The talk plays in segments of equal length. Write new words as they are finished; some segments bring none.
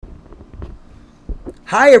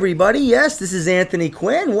Hi, everybody. Yes, this is Anthony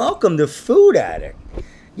Quinn. Welcome to Food Addict.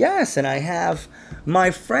 Yes, and I have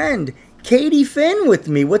my friend Katie Finn with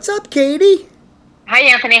me. What's up, Katie? Hi,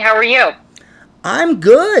 Anthony. How are you? I'm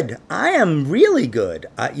good. I am really good.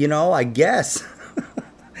 I guess.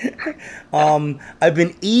 I've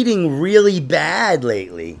been eating really bad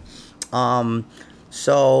lately. Um,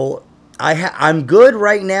 so I'm good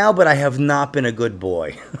right now, but I have not been a good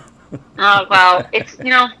boy. Oh, well,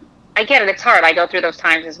 I get it. It's hard. I go through those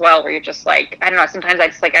times as well where you're just like, I don't know. Sometimes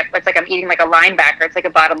it's like I'm eating like a linebacker. It's like a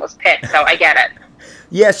bottomless pit. So I get it.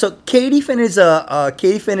 Yeah. So Katie Finn is a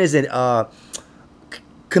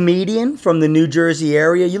comedian from the New Jersey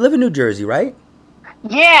area. You live in New Jersey, right?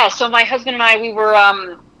 Yeah. So my husband and I, we were,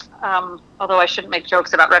 although I shouldn't make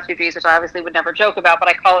jokes about refugees, which I obviously would never joke about, but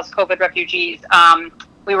I call us COVID refugees.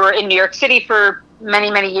 We were in New York City for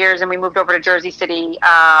many, many years, and we moved over to Jersey City,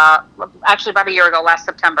 actually about a year ago, last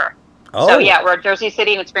September. So Oh, yeah, we're at Jersey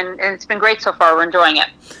City, and it's been great so far. We're enjoying it.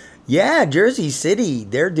 yeah, Jersey City.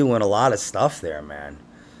 They're doing a lot of stuff there, man.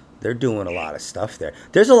 They're doing a lot of stuff there.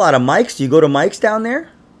 There's a lot of mics. Do you go to mics down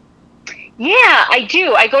there? Yeah, I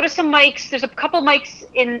do. I go to some mics. There's a couple mics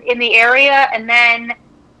in the area, and then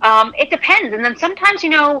it depends. And then sometimes,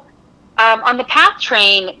 on the PATH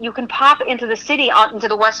train, you can pop into the city, out into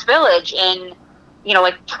the West Village in,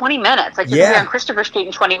 like 20 minutes. Like you can be on Yeah, Christopher Street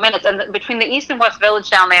in 20 minutes. And between the East and West Village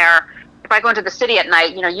down there, if I go into the city at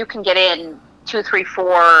night, you can get in two, three,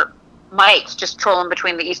 four mics just trolling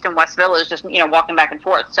between the East and West Village, just walking back and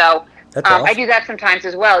forth. So that's I awesome. do that sometimes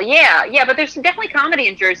as well. Yeah, yeah. But there's definitely comedy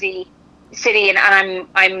in Jersey City, and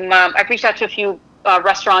I've reached out to a few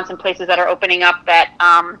restaurants and places that are opening up that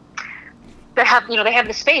have they have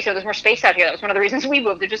the space. There's more space out here. That was one of the reasons we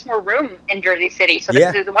moved. There's just more room in Jersey City. So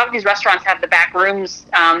Yeah, a lot of these restaurants have the back rooms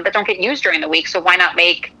that don't get used during the week. So why not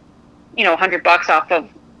make $100 off of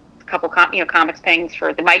a couple comics paying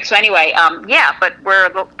for the mic. So anyway, yeah. But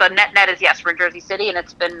the net is yes, we're in Jersey City, and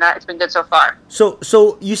it's been good so far.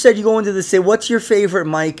 So you said you go into the city. What's your favorite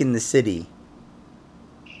mic in the city,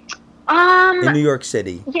 Um, in New York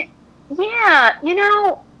City? yeah,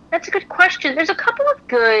 yeah. That's a good question. There's a couple of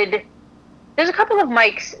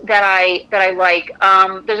mics that I like.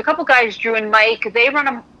 There's a couple guys, Drew and Mike. They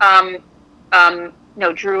run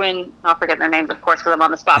no, Drew and I'll forget their names, of course, because I'm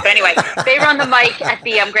on the spot. But anyway, they run the mic at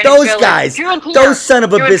the Greenwich Those Village. guys, Drew and those Peter. son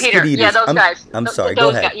of a Drew and biscuit Peter. Yeah, eaters. those guys. I'm sorry. Go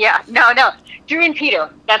Those guys. ahead. Yeah. No, no. Drew and Peter.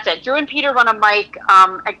 That's it. Drew and Peter run a mic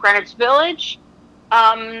at Greenwich Village.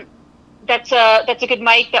 Um, that's a good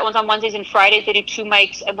mic. That one's on Wednesdays and Fridays. They do two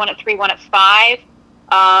mics, one at 3, one at 5.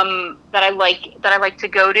 That I like to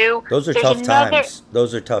go to. Those are There's tough another. times.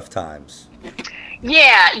 Those are tough times.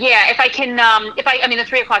 Yeah, yeah. If I can, I mean, the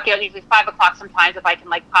 3 o'clock, usually 5 o'clock sometimes. If I can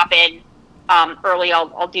like pop in early,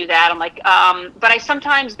 I'll do that. I'm like, but I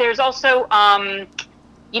sometimes there's also,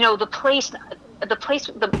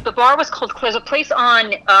 the bar was called. There's a place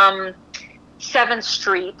on 7th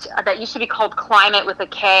Street that used to be called Climate with a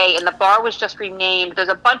K, and the bar was just renamed. There's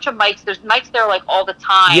a bunch of mics. There's mics there like all the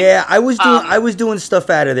time. Yeah, I Um, was doing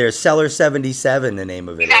stuff out of there. Cellar 77, the name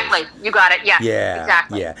of it is. exactly. You got it. Yes, Yeah,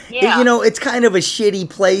 exactly. yeah. Yeah. It's kind of a shitty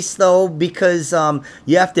place though because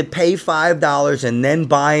you have to pay $5 and then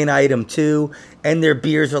buy an item too, and their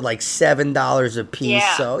beers are like $7 a piece.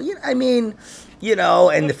 Yeah. So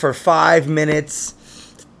and for 5 minutes,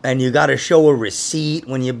 and you got to show a receipt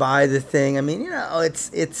when you buy the thing. I mean,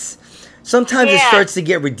 it's sometimes it Yeah. starts to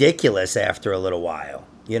get ridiculous after a little while.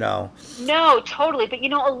 No, totally. But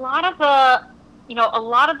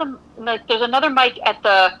like, there's another mic at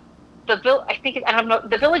I think I don't know.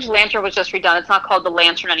 The Village Lantern was just redone. It's not called the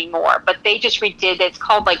Lantern anymore, but they just redid it. It's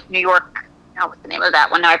called like New York. Oh, what's the name of that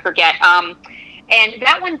one? Now I forget. And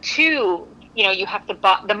that one too. You have to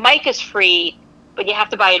buy. The mic is free, but you have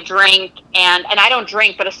to buy a drink. And I don't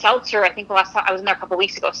drink, but a seltzer. I think the last time I was in there a couple of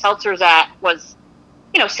weeks ago, seltzer's was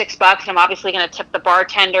 $6. I'm obviously going to tip the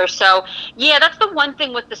bartender. So yeah, that's the one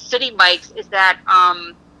thing with the city mics is that,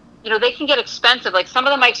 they can get expensive. Like some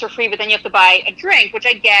of the mics are free, but then you have to buy a drink, which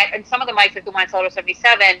I get. And some of the mics, like the one at Cellar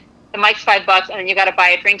 77, the mic's $5 and then you got to buy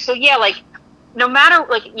a drink. So yeah, no matter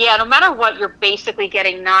what, you're basically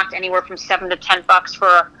getting knocked anywhere from $7 to $10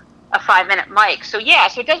 for a 5-minute mic. So yeah,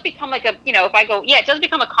 so it does become like if I go, yeah, it does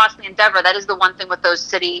become a costly endeavor. That is the one thing with those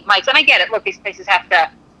city mics. And I get it. Look, these places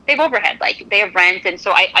they have overhead, like they have rent, and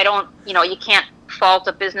so I don't, you can't fault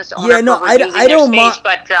a business owner Yeah, no, for reducing I their don't space, mind.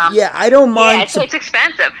 but Yeah, I don't yeah, mind. it's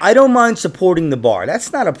expensive. I don't mind supporting the bar.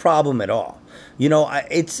 That's not a problem at all.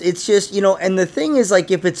 It's just and the thing is,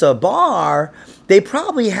 like, if it's a bar, they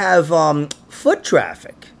probably have foot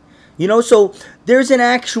traffic. So there's an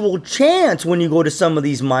actual chance when you go to some of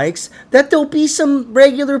these mics that there'll be some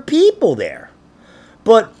regular people there.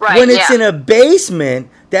 But Right, when it's yeah. in a basement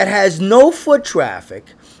that has no foot traffic,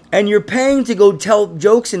 and you're paying to go tell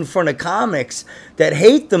jokes in front of comics that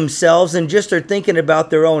hate themselves and just are thinking about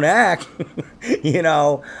their own act, you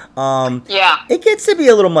know, Yeah. it gets to be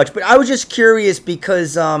a little much. But I was just curious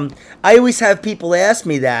because I always have people ask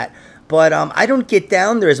me that, but I don't get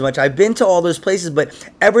down there as much. I've been to all those places, but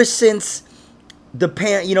ever since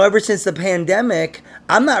ever since the pandemic,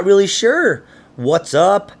 I'm not really sure what's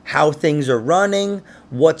up, how things are running,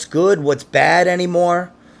 what's good, what's bad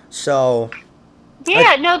anymore. So,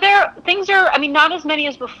 Yeah, no, things are. I mean, not as many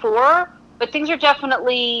as before, but things are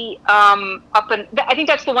definitely up. And I think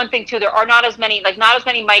that's the one thing too. There are not as many, not as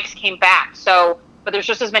many mics came back. So, but there's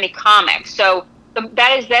just as many comics. So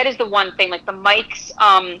that is the one thing. Like the mics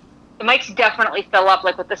definitely fill up.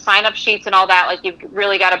 Like with the sign up sheets and all that. Like you've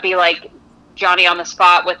really got to be like Johnny on the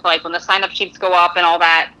spot with like when the sign up sheets go up and all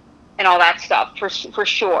that. And all that stuff for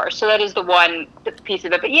sure. So that is the one piece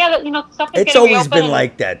of it. But yeah, stuff is it's getting always been reopened.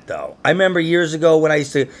 like that, though. I remember years ago when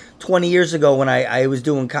 20 years ago when I was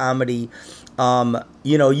doing comedy,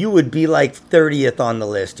 you would be like 30th on the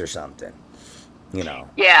list or something, you know.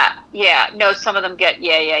 Yeah. No, some of them get,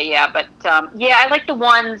 yeah. But, I like the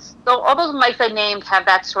ones, all those mics I named have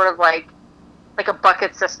that sort of like a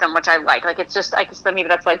bucket system, which I like. Like, it's just, maybe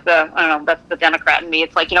that's like I don't know, that's the Democrat in me.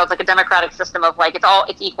 It's like, it's like a democratic system of like,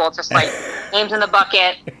 it's equal. It's just like names in the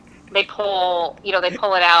bucket. They pull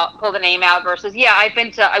it out, pull the name out versus, I've been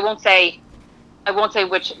to, I won't say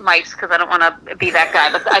which mics because I don't want to be that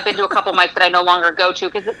guy, but I've been to a couple mics that I no longer go to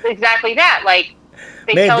because it's exactly that. Like,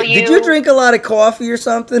 they tell you. Did you drink a lot of coffee or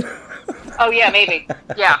something? Oh, yeah, maybe.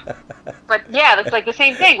 Yeah. But, yeah, it's like the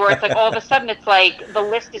same thing where it's like all of a sudden it's like the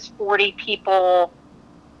list is 40 people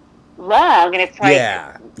long and it's like.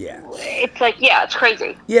 Yeah. It's like, it's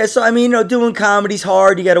crazy. Yeah, so, I mean, doing comedy's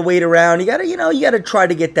hard. You got to wait around. You got to try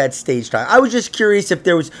to get that stage time. I was just curious if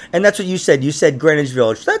there was, and that's what you said. You said Greenwich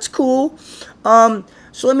Village. That's cool. So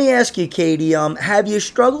let me ask you, Katie, have you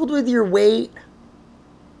struggled with your weight?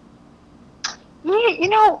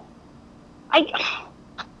 Yeah, I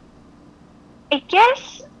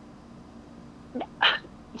guess.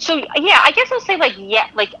 So I guess I'll say I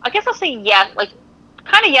guess I'll say yes,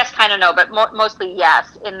 kind of yes, kind of no, but mostly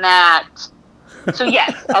yes in that. So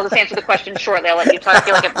yes, I'll just answer the question shortly. I'll let you talk. I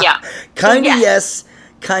feel like Kind of yes,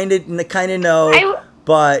 kind of no,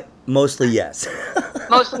 but mostly yes.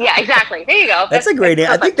 Mostly, yeah, exactly. There you go. That's a great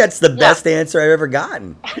answer. I think that's the best answer I've ever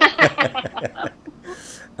gotten.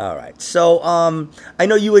 All right. So, I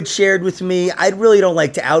know you had shared with me, I really don't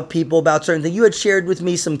like to out people about certain things. You had shared with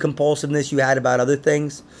me some compulsiveness you had about other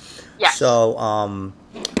things. Yeah. So,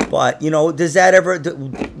 but, does that ever,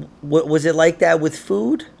 was it like that with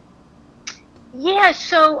food? Yeah,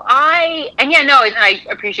 so I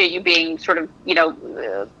appreciate you being sort of, not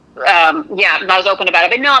as open about it.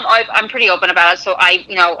 But no, I'm pretty open about it. So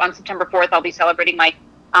on September 4th, I'll be celebrating my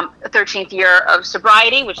 13th year of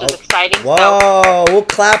sobriety, which is exciting. Whoa, we'll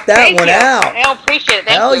clap that one out. I appreciate it.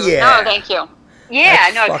 Thank Hell you. Yeah. No, thank you.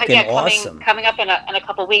 Yeah, That's fucking awesome. Coming up in a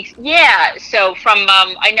couple weeks. Yeah, so from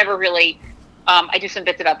I never really I do some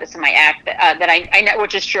bits about this in my act that I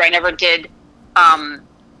which is true. I never did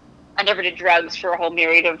drugs for a whole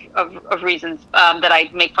myriad of reasons that I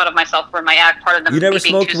make fun of myself for in my act. Part of them you never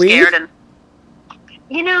being smoked too weed? scared and.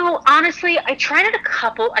 Honestly, I tried it a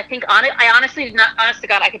couple. I think I honestly did not. Honest to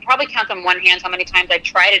God, I could probably count on one hand how many times I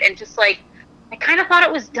tried it, and just like I kind of thought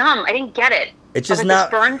it was dumb. I didn't get it. It's just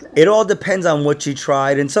not. It all depends on what you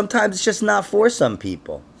tried, and sometimes it's just not for some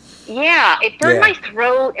people. Yeah, it burned my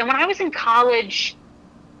throat, and when I was in college,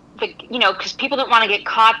 because people didn't want to get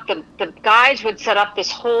caught, the guys would set up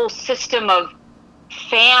this whole system of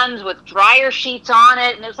fans with dryer sheets on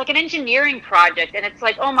it, and it was like an engineering project, and it's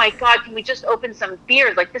like, oh my God, can we just open some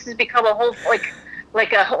beers? Like, this has become a whole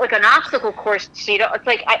like an obstacle course. So it's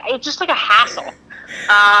like it's just like a hassle.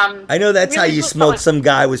 I know that's really how you smoked. Some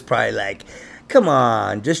guy was probably like, come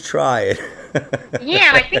on, just try it.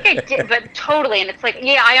 Yeah, and I think I did, but totally. And it's like,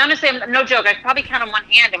 I honestly, no joke, I could probably count on one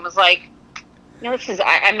hand and was like,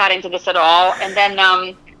 I'm not into this at all. And then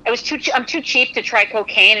I'm too cheap to try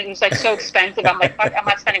cocaine. It was like so expensive. I'm like, fuck, I'm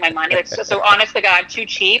not spending my money. Like, so honest to God, I'm too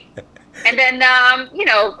cheap. And then,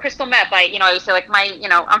 crystal meth. I always say like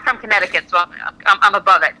I'm from Connecticut, so I'm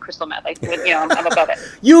above it. Crystal meth, I'm above it.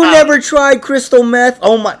 You never tried crystal meth?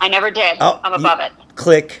 Oh my! I never did. I'm above it.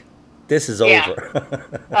 Click. This is over.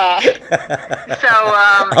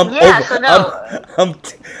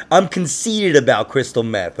 I'm conceited about crystal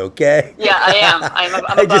meth. Okay. Yeah, I am. I'm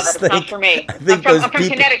above it. It's not for me. I'm from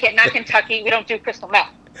Connecticut, not Kentucky. We don't do crystal meth.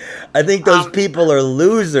 I think those people are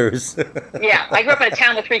losers. Yeah, I grew up in a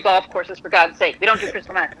town with 3 golf courses. For God's sake, we don't do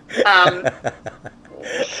crystal meth.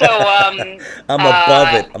 So I'm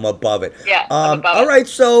above it. I'm above it. yeah, I'm above All it. right.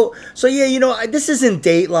 So yeah, this isn't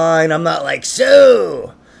Dateline. I'm not like,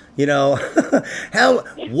 so, you know,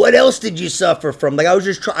 what else did you suffer from? Like, I was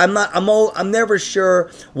just I'm not, I'm never sure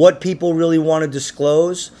what people really want to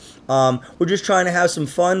disclose. We're just trying to have some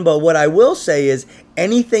fun. But what I will say is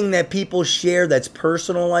anything that people share that's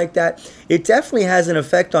personal like that, it definitely has an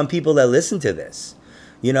effect on people that listen to this.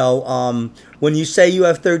 When you say you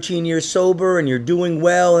have 13 years sober and you're doing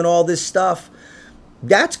well and all this stuff,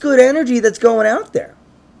 that's good energy that's going out there.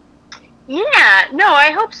 Yeah, no,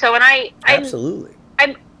 I hope so. And Absolutely.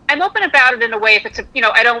 I'm open about it in a way if it's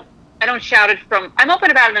I don't shout it from. I'm open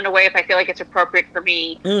about it in a way if I feel like it's appropriate for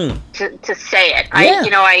me to say it. Yeah.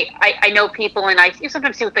 I know people, and you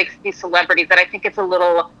sometimes see with like these celebrities that I think it's a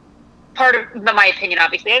little part of my opinion.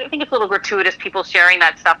 Obviously, I think it's a little gratuitous people sharing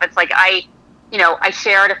that stuff. It's like I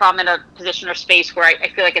share it if I'm in a position or space where I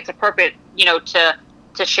feel like it's appropriate,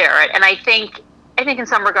 to share it. And I think in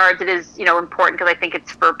some regards it is, important because I think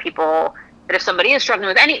it's for people that if somebody is struggling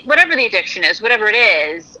with whatever the addiction is, whatever it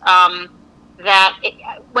is,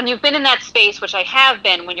 when you've been in that space, which I have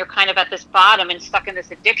been, when you're kind of at this bottom and stuck in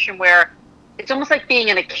this addiction where it's almost like being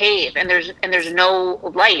in a cave and there's no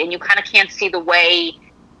light and you kind of can't see the way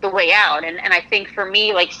out. And I think for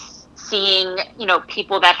me, like seeing,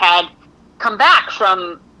 people that had come back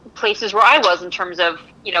from places where I was in terms of,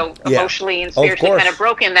 emotionally and spiritually kind of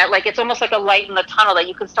broken, that like it's almost like a light in the tunnel that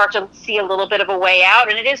you can start to see a little bit of a way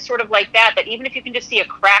out. And it is sort of like that even if you can just see a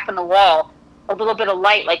crack in the wall, a little bit of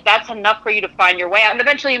light, like that's enough for you to find your way out. And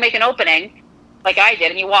eventually you make an opening like I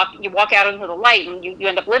did, and you walk out into the light, and you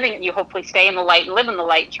end up living, and you hopefully stay in the light and live in the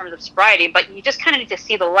light in terms of sobriety, but you just kind of need to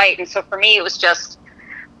see the light. And so for me it was just,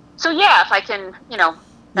 if I can,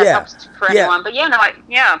 that helps for anyone. But when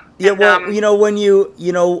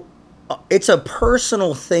it's a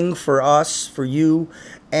personal thing for you,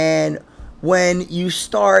 and when you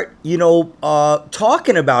start,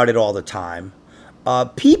 talking about it all the time,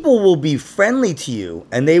 people will be friendly to you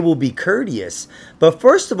and they will be courteous. But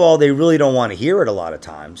first of all, they really don't want to hear it a lot of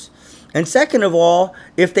times. And second of all,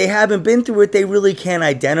 if they haven't been through it, they really can't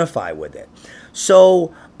identify with it.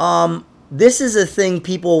 So this is a thing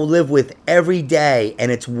people live with every day,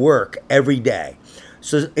 and it's work every day.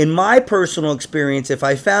 So in my personal experience, if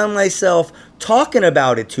I found myself talking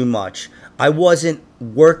about it too much, I wasn't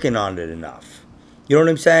working on it enough. You know what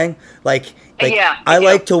I'm saying? I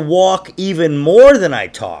like to walk even more than I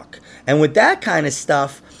talk. And with that kind of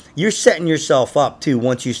stuff, you're setting yourself up too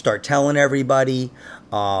once you start telling everybody.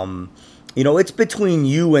 It's between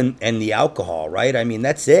you and the alcohol, right? I mean,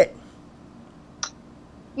 that's it.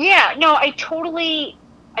 Yeah, no, I totally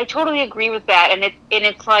agree with that. And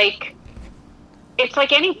it's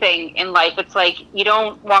like anything in life. It's like you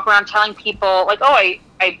don't walk around telling people like, oh, I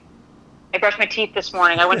brushed my teeth this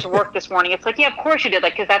morning. I went to work this morning. It's like, yeah, of course you did,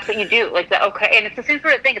 like, because that's what you do. Like, that, okay. And it's the same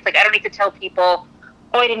sort of thing. It's like, I don't need to tell people,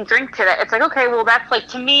 oh, I didn't drink today. It's like, okay, well, that's like,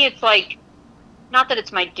 to me, it's like, not that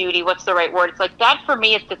it's my duty. What's the right word? It's like that for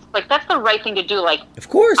me. It's like that's the right thing to do. Like, of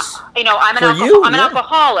course, I'm an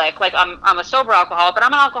alcoholic. Like, I'm a sober alcoholic, but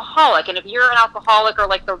I'm an alcoholic. And if you're an alcoholic, or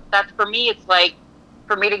like that's for me, it's like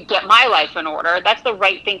for me to get my life in order. That's the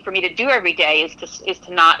right thing for me to do every day. Is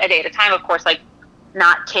to not a day at a time. Of course, like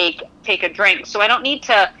not take a drink. So I don't need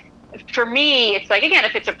to. For me, it's like, again,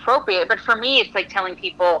 if it's appropriate. But for me, it's like telling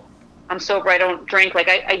people I'm sober. I don't drink. Like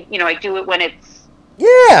I do it when it's.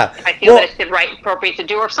 Yeah. If I feel that it's the right, appropriate to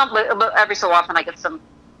do, or something. Every so often I get some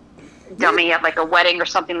dummy at like a wedding or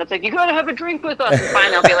something that's like, you gotta have a drink with us. And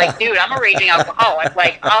finally I'll be like, dude, I'm a raging alcoholic.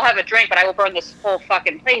 Like, I'll have a drink, but I will burn this whole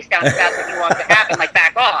fucking place down if that's what you want to happen. Like,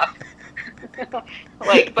 back off.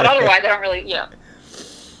 Like, but otherwise I don't really,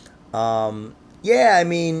 Yeah, I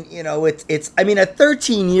mean, it's I mean, at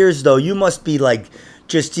 13 years though, you must be like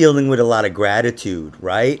just dealing with a lot of gratitude,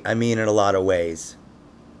 right? I mean, in a lot of ways.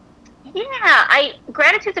 Yeah,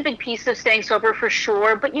 gratitude's a big piece of staying sober for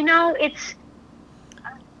sure. But it's,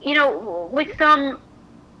 with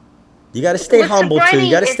you got to stay humble too.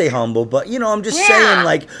 You got to stay humble. But I'm just saying,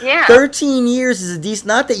 like, 13 years is a decent.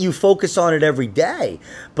 Not that you focus on it every day,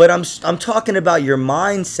 but I'm talking about your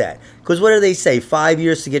mindset. Because what do they say? 5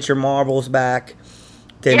 years to get your marbles back,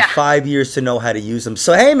 then 5 years to know how to use them.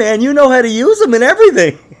 So hey, man, you know how to use them and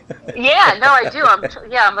everything. Yeah, no, I do. I'm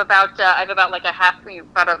about. I'm about like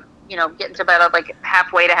getting to about like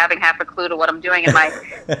halfway to having half a clue to what I'm doing in my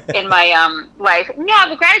life. Yeah,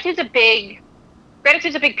 but gratitude's a big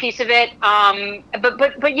piece of it.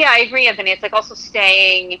 But yeah, I agree, Anthony. It's like also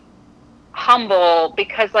staying humble,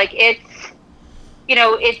 because like it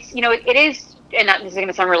is, and this is going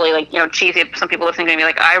to sound really like cheesy. Some people listening to me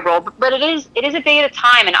like eye roll, but it is a day at a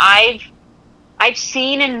time. And I've I've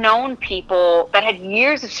seen and known people that had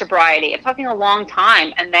years of sobriety. I'm talking a long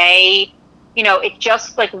time, and they, it's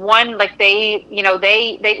just like one, like they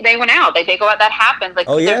went out. They go out. That happens. Like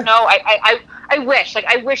Oh there's yeah. no.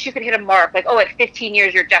 I wish you could hit a mark. Like, oh, at 15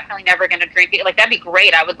 years, you're definitely never going to drink it. Like that'd be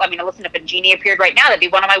great. Listen, if a genie appeared right now, that'd be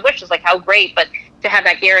one of my wishes. Like how great, but to have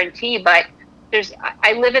that guarantee. But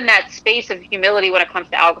I live in that space of humility when it comes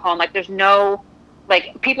to alcohol. And like, there's no.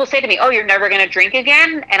 Like people say to me, "Oh, you're never going to drink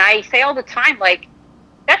again," and I say all the time, like,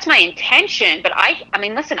 "That's my intention." But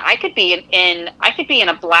listen, I could be in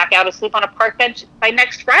a blackout, asleep on a park bench by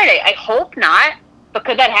next Friday. I hope not, but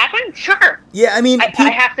could that happen? Sure. Yeah, I mean,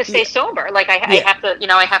 I have to stay sober. Like I have to,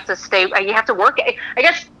 I have to stay. You have to work. I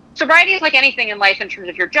guess sobriety is like anything in life in terms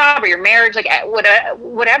of your job or your marriage, like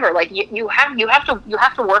whatever. Like you have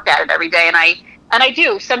to work at it every day, and I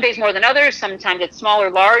do. Some days more than others. Sometimes it's small or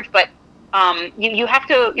large, but. You have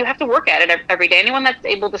to work at it every day. Anyone that's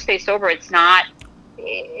able to stay sober, it's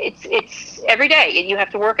every day. You have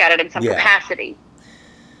to work at it in some capacity.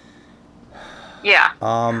 Yeah.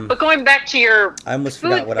 But going back to your I almost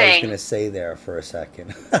food forgot what I was thing, going to say there for a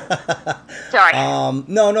second. sorry.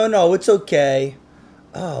 No, it's okay.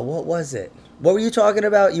 Oh, what was it? What were you talking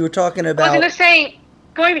about? You were talking about. I was going to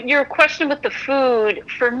say, your question with the food.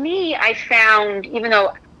 For me, I found, even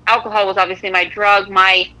though alcohol was obviously my drug,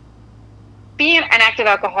 being an active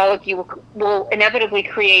alcoholic, you will inevitably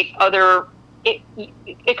create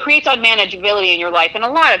it creates unmanageability in your life in a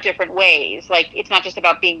lot of different ways. Like it's not just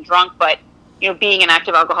about being drunk, but being an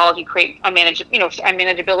active alcoholic, you create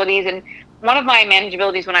unmanageabilities. And one of my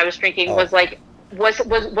manageabilities when I was drinking was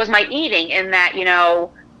my eating, in that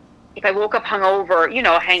if I woke up hungover,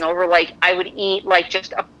 a hangover, like I would eat like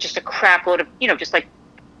just a crap load of just like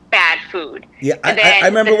bad food. Yeah, I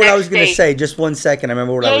remember what I was going to say. Just 1 second. I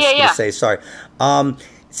remember what I was going to say. Sorry.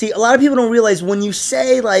 See, a lot of people don't realize when you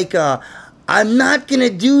say, like, I'm not going to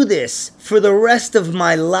do this for the rest of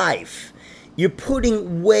my life, you're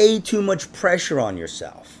putting way too much pressure on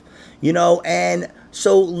yourself. And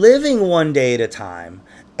so living one day at a time,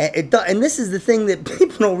 and this is the thing that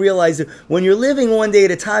people don't realize, that when you're living one day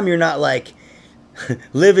at a time, you're not like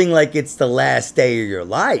living like it's the last day of your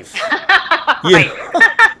life.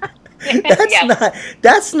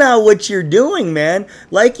 That's not what you're doing, man.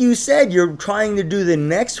 Like you said, you're trying to do the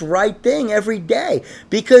next right thing every day.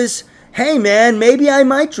 Because, hey, man, maybe I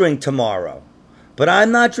might drink tomorrow, but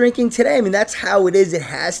I'm not drinking today. I mean, that's how it is. It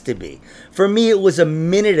has to be. For me, it was a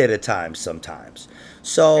minute at a time sometimes.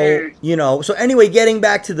 So, so anyway, getting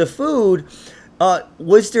back to the food,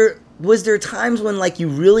 was there times when, like, you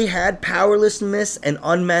really had powerlessness and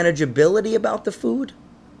unmanageability about the food?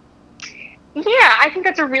 Yeah, I think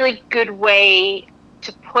that's a really good way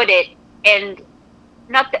to put it. And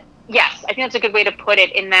yes, I think that's a good way to put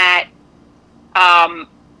it, in that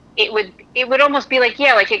it would almost be like,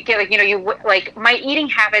 my eating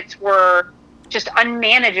habits were just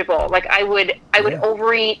unmanageable. Like I would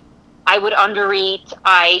overeat, I would undereat.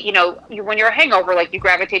 When you're a hangover, like you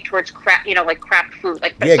gravitate towards crap, like crap food,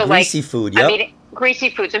 like greasy food. Yep. I'm eating greasy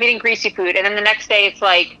food. So I'm eating greasy food, and then the next day it's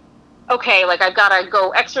like, okay, like I've got to go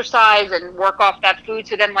exercise and work off that food.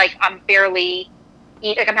 So then, like, I'm barely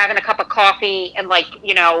like I'm having a cup of coffee and like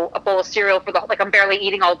a bowl of cereal like I'm barely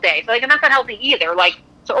eating all day. So like I'm not that healthy either. Like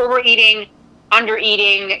so overeating,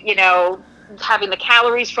 undereating, having the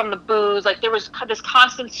calories from the booze. Like there was this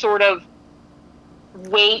constant sort of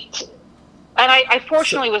weight, and I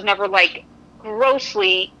fortunately was never like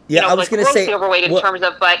grossly, I was going to say overweight in terms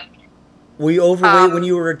of, but. Were you overweight when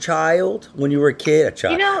you were a child? When you were a kid?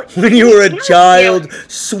 When you were a child,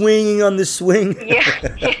 swinging on the swing?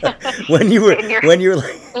 Yeah. when you were a kid, were you?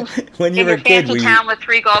 Fancy town with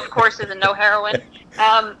 3 golf courses and no heroin.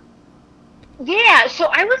 Yeah, so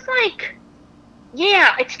I was like,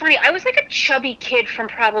 it's funny. I was like a chubby kid from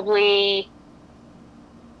probably,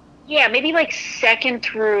 maybe like 2nd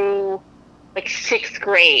through like 6th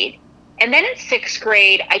grade. And then in 6th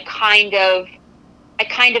grade, I kind of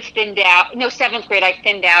thinned out. No, 7th grade, I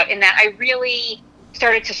thinned out, in that I really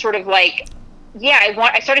started to sort of like,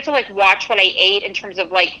 I started to like watch what I ate in terms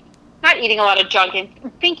of like not eating a lot of junk and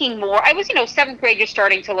thinking more. I was, 7th grade, you're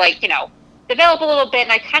starting to like, develop a little bit.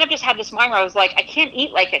 And I kind of just had this mind where I was like, I can't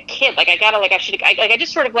eat like a kid. Like I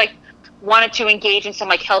just sort of like wanted to engage in some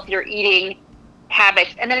like healthier eating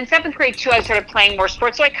habits. And then in 7th grade too, I started playing more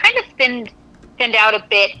sports. So I kind of thinned out a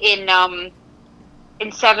bit in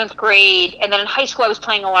 7th grade, and then in high school I was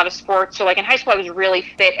playing a lot of sports. So like in high school I was really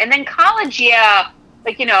fit, and then college,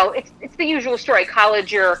 it's the usual story.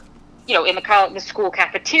 College, you're in the school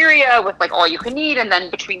cafeteria with like all you can eat, and then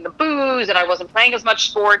between the booze, and I wasn't playing as much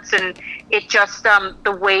sports, and it just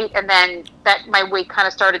the weight, and then that my weight kind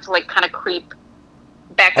of started to like kind of creep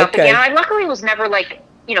back up again. And I luckily was never like,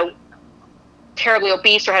 terribly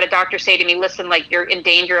obese or had a doctor say to me, listen, like you're in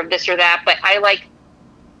danger of this or that. But I like,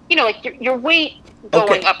 like your weight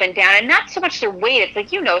going up and down, and not so much their weight. It's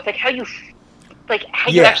like, it's like how you,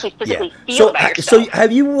 you actually physically feel about yourself. So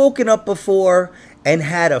have you woken up before and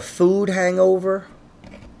had a food hangover?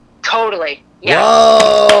 Totally. Yeah.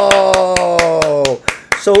 Whoa.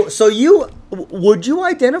 So would you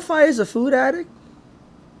identify as a food addict?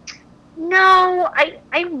 No,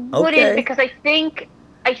 I wouldn't because I think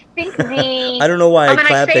the... I don't know why I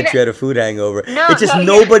clapped that you had a food hangover. No, it's just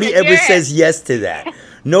nobody ever says yes to that.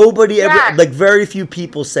 Nobody ever, like very few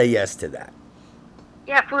people say yes to that.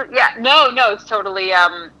 Yeah, food, no, it's totally,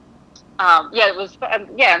 it was,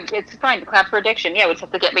 it's fine to clap for addiction. Yeah, we just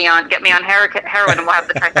have to get me on heroin and we'll have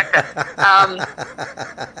the trifecta.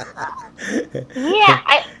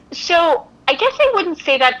 So I guess I wouldn't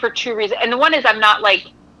say that for two reasons. And the one is I'm not like,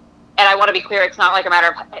 and I want to be clear, it's not like a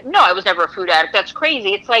matter of, no, I was never a food addict. That's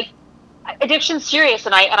crazy. It's like addiction's serious,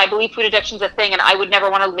 and I believe food addiction's a thing, and I would never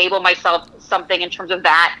want to label myself something in terms of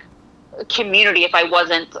that community if I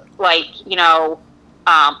wasn't like,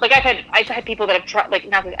 like I've had people that have tried, like,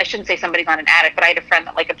 not, I shouldn't say somebody's not an addict, but I had a friend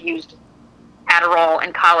that like abused Adderall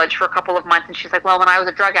in college for a couple of months, and she's like, well, when I was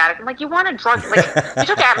a drug addict, I'm like, you want a drug, like, you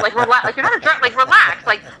took Adderall, like, relax, like, you're not a drug, like, relax,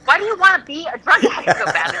 like, why do you want to be a drug addict so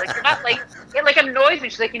badly, like, you're not, like, it, like, annoys me,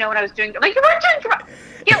 she's like, when I was doing, like, you weren't doing drugs,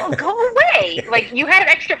 go away, like, you had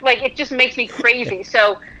extra, like, it just makes me crazy,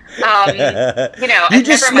 so, you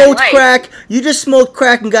just smoked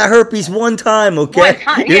crack, and got herpes one time, okay?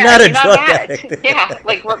 You're not a drug addict. Yeah,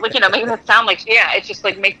 like, making that sound like, it just,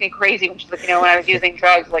 like, makes me crazy when she's like, when I was using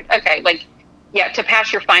drugs, like, okay, like, yeah, to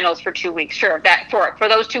pass your finals for 2 weeks, sure. That for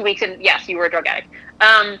those 2 weeks, and yes, you were a drug addict.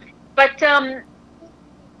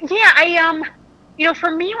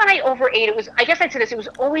 For me, when I overate, it was, I guess I'd say this, it was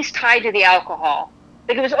always tied to the alcohol.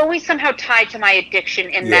 Like, it was always somehow tied to my addiction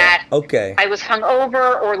in that I was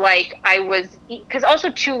hungover, or like I was, because also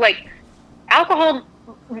too, like, alcohol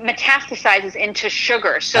metastasizes into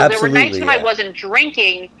sugar. So there were nights when I wasn't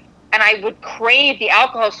drinking and I would crave the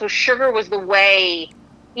alcohol. So sugar was the way.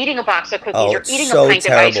 Eating a box of cookies or eating a pint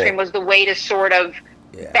of ice cream was the way to sort of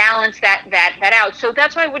balance that out. So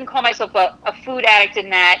that's why I wouldn't call myself a food addict in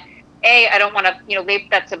that. I don't want to,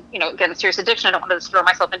 that's again, a serious addiction. I don't want to throw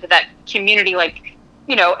myself into that community, like,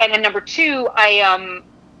 and then number two, I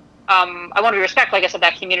want to be respectful, I guess, of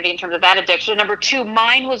that community in terms of that addiction. Number two,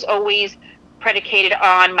 mine was always predicated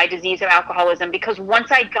on my disease of alcoholism, because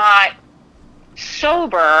once I got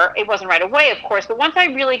sober, it wasn't right away, of course, but once I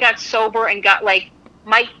really got sober and got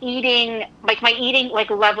my eating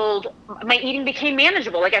became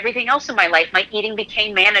manageable. Like everything else in my life, my eating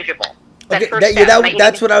became manageable.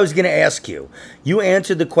 That's what I was going to ask you. You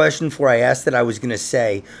answered the question before I asked it. I was going to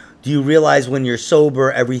say, do you realize when you're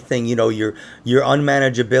sober, everything, your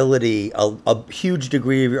unmanageability, a huge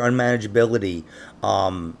degree of your unmanageability,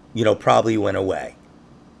 probably went away.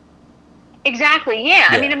 Exactly. Yeah.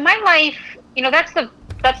 I mean, in my life, that's the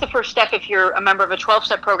first step if you're a member of a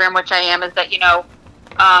 12-step program, which I am, is that,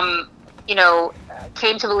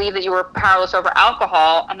 came to believe that you were powerless over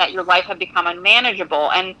alcohol and that your life had become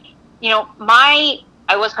unmanageable. And, I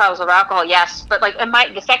was powerless over alcohol, yes. But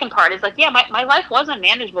the second part is my life was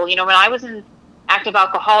unmanageable. When I was an active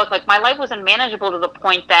alcoholic, my life was unmanageable to the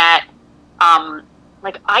point that,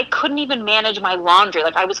 I couldn't even manage my laundry.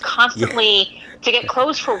 I was constantly, to get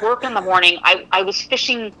clothes for work in the morning, I was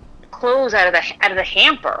fishing clothes out of the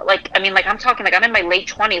hamper. I'm talking I'm in my late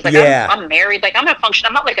 20s. I'm married. I'm not functioning.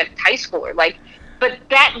 I'm not like a high schooler. But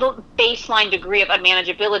that baseline degree of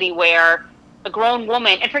unmanageability where a grown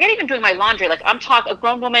woman, and forget even doing my laundry. I'm talking a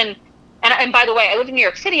grown woman. And by the way, I lived in New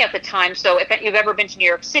York City at the time. So if you've ever been to New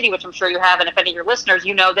York City, which I'm sure you have, and if any of your listeners,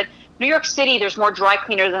 you know that New York City, there's more dry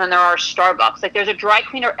cleaners than there are Starbucks. There's a dry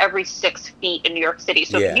cleaner every 6 feet in New York City.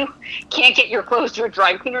 So if you can't get your clothes to a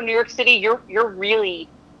dry cleaner in New York City, you're really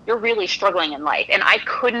struggling in life. And I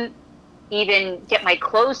couldn't even get my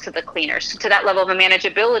clothes to the cleaners to that level of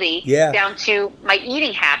manageability down to my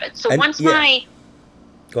eating habits. So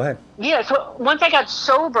Go ahead. Yeah, so once I got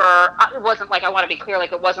sober, it wasn't I want to be clear,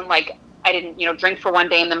 it wasn't I didn't, drink for one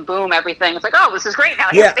day and then boom, everything. It's this is great now.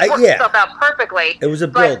 It worked itself out perfectly. It was a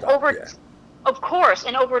build. Of course,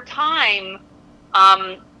 and over time,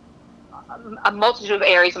 a multitude of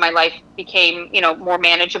areas of my life became, more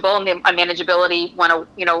manageable, and the unmanageability went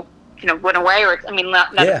away. Or doesn't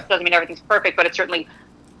mean everything's perfect, but it certainly,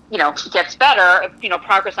 gets better.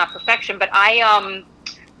 Progress, not perfection. But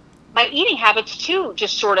my eating habits too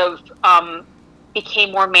just sort of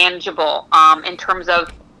became more manageable in terms of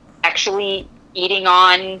actually eating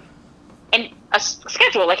on and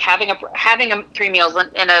schedule, like having a 3 meals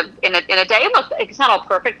in a day. Look, it's not all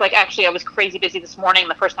perfect. Like actually, I was crazy busy this morning.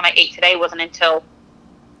 The first time I ate today wasn't until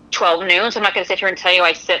 12 noon. So I'm not going to sit here and tell you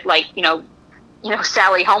I sit like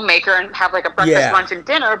Sally homemaker and have like a breakfast, lunch, and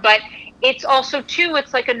dinner. But it's also too.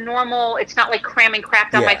 It's like a normal. It's not like cramming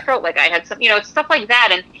crap down my throat. Like I had some, it's stuff like that.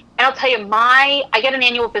 And I'll tell you, I get an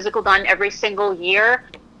annual physical done every single year,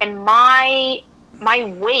 and my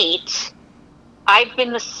weight. I've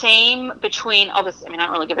been the same between all this. I mean, I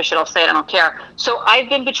don't really give a shit. I'll say it. I don't care. So I've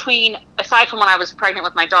been between, aside from when I was pregnant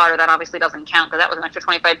with my daughter, that obviously doesn't count because that was an extra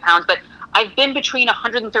 25 pounds. But I've been between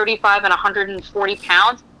 135 and 140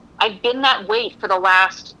 pounds. I've been that weight for the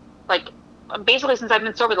last, basically since I've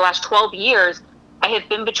been sober, the last 12 years. I have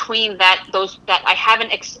been between that I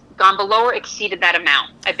haven't gone below or exceeded that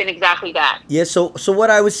amount. I've been exactly that. Yeah. So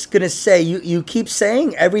what I was gonna say, you keep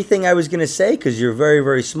saying everything I was gonna say because you're very,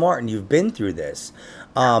 very smart and you've been through this.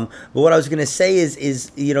 But what I was gonna say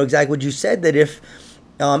is exactly what you said, that if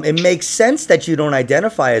it makes sense that you don't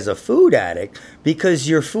identify as a food addict because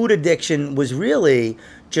your food addiction was really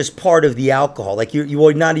just part of the alcohol. Like you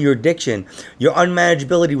were not your addiction. Your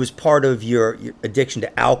unmanageability was part of your addiction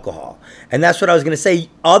to alcohol. And that's what I was going to say.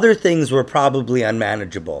 Other things were probably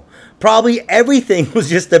unmanageable. Probably everything was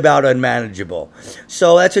just about unmanageable.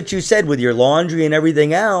 So that's what you said with your laundry and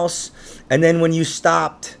everything else. And then when you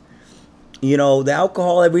stopped, the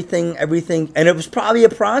alcohol, everything, and it was probably a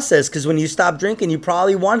process because when you stopped drinking, you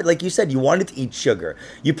probably wanted, like you said, you wanted to eat sugar.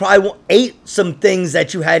 You probably ate some things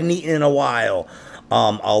that you hadn't eaten in a while.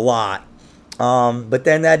 A lot, but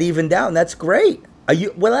then that evened out, and that's great.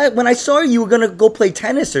 When I saw you were gonna go play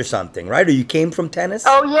tennis or something, right? Or you came from tennis?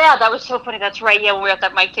 Oh yeah, that was so funny. That's right. Yeah, when we were at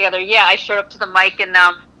that mic together. Yeah, I showed up to the mic, and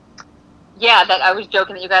that I was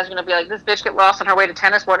joking that you guys were gonna be like, this bitch get lost on her way to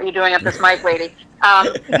tennis. What are you doing at this mic, lady?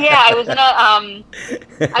 Yeah, I was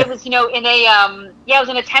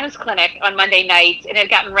in a tennis clinic on Monday night, and it had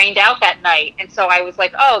gotten rained out that night, and so I was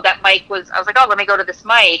like, oh, that mic was. I was like, oh, let me go to this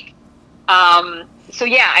mic. So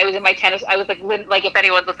yeah, I was in my tennis. I was like if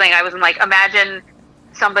anyone's listening, I was in imagine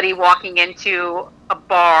somebody walking into a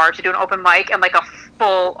bar to do an open mic and like a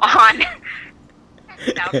full on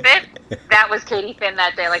outfit. That was Katie Finn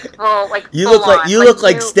that day, full. You look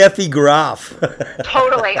like Steffi Graf.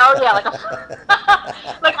 Totally. Oh yeah,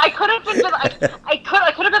 I could have been. I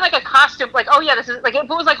could have been like a costume. This is if it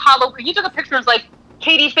was like Halloween. You took a picture and it was like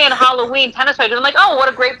Katie Finn Halloween tennis party. I'm like, oh, what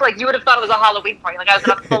a great, you would have thought it was a Halloween party. I was in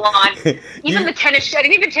a full on, even the tennis, I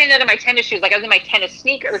didn't even change out of my tennis shoes. I was in my tennis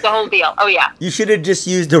sneaker. It was the whole deal. Oh, yeah. You should have just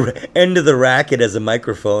used the end of the racket as a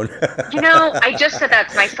microphone. I just said that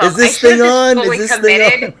to myself. Is this thing on? Is this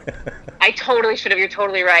thing on? I totally should have. You're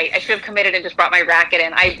totally right. I should have committed and just brought my racket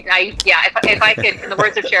in. If I could, in the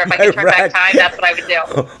words of Cher, if I could turn back time, that's what I would do.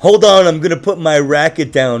 Hold on. I'm going to put my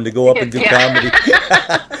racket down to go up and do comedy.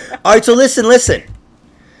 All right. So listen.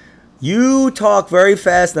 You talk very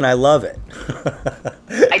fast, and I love it.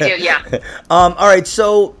 I do, yeah. All right,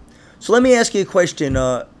 so let me ask you a question.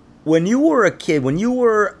 When you were a kid,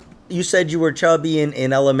 you said you were chubby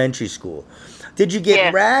in elementary school. Did you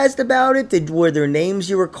get razzed about it? Were there names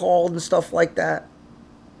you were called and stuff like that?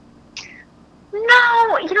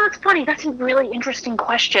 No, it's funny. That's a really interesting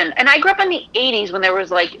question. And I grew up in the 80s when there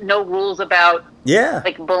was no rules about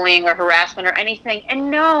bullying or harassment or anything. And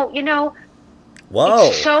no, Whoa.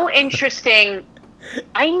 It's so interesting.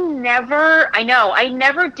 I never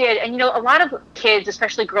did. And, a lot of kids,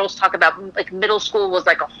 especially girls, talk about, middle school was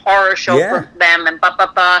like a horror show for them and blah,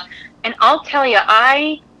 blah, blah. And I'll tell you,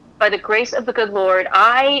 by the grace of the good Lord,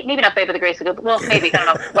 maybe not by the grace of the good, well, maybe, I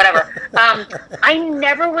don't know, whatever. I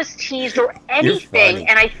never was teased or anything.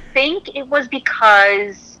 And I think it was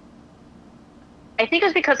because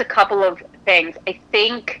a couple of things. I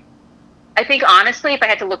think honestly, if I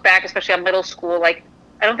had to look back, especially on middle school, I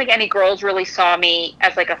don't think any girls really saw me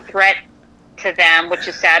as a threat to them, which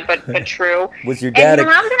is sad but true. Was your dad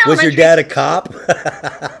a cop?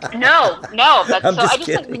 No. No.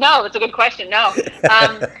 It's a good question. No.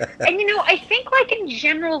 And I think in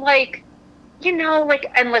general,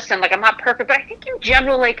 and listen, I'm not perfect, but I think in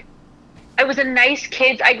general, I was a nice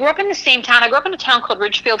kid. I grew up in the same town. I grew up in a town called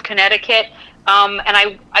Ridgefield, Connecticut. And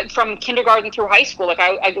I from kindergarten through high school,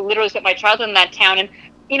 I literally spent my childhood in that town. And,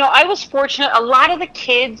 I was fortunate. A lot of the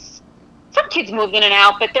kids, some kids moved in and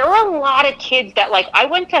out, but there were a lot of kids that, I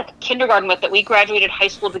went to kindergarten with, that we graduated high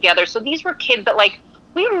school together. So these were kids that,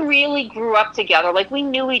 we really grew up together. We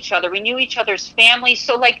knew each other. We knew each other's families.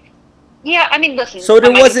 So, yeah, I mean, listen. So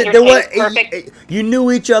you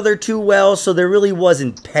knew each other too well, so there really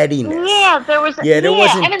wasn't pettiness. Yeah, there was. Yeah, there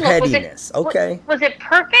wasn't pettiness. Okay. Was it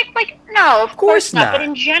perfect? No, of course not. But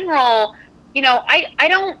in general, I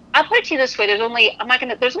don't. I'll put it to you this way: there's only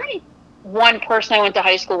one person I went to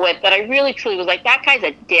high school with that I really truly was like, that guy's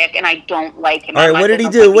a dick, and I don't like him. All right, what did he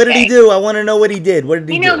do? What did he do? I want to know what he did. What did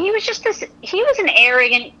he do? He was just this. He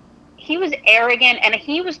was arrogant, and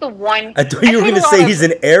he was the one. I thought you were going to say he's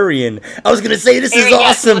an Aryan. I was going to say this is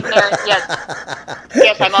awesome.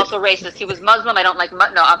 Yes, I'm also racist. He was Muslim. I don't like.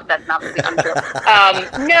 No, that's not untrue.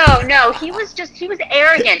 No, he was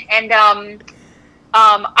arrogant, and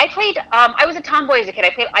I was a tomboy as a kid.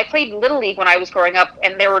 I played Little League when I was growing up,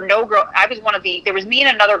 and there were no girl. There was me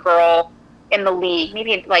and another girl in the league.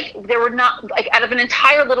 Maybe there were not out of an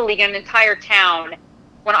entire Little League in an entire town.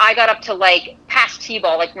 When I got up to past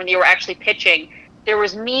T-ball, when you were actually pitching, there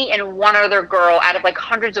was me and one other girl out of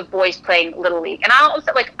hundreds of boys playing Little League. And I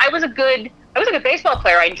was a good baseball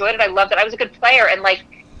player. I enjoyed it. I loved it. I was a good player. And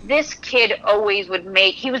this kid always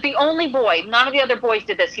he was the only boy. None of the other boys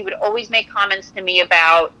did this. He would always make comments to me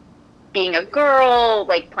about being a girl,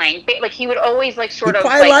 playing, he would always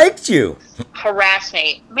I liked you. Harass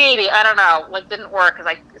me. Maybe, I don't know. Didn't work because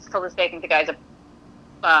I still this day think the guy's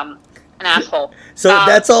an asshole. So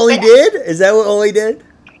that's all he did? Is that all he did?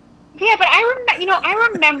 Yeah, but I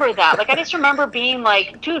remember that. I just remember being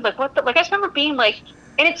dude, what the, I just remember being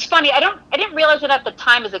and it's funny, I didn't realize it at the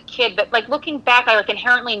time as a kid, but looking back, I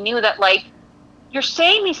inherently knew that you're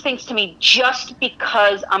saying these things to me just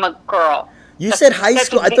because I'm a girl. You said high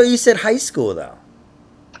school. I thought you said high school though.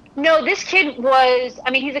 No, this kid was,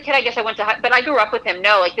 he's a kid I guess I went to but I grew up with him.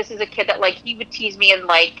 No, this is a kid that he would tease me in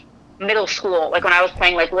middle school, when I was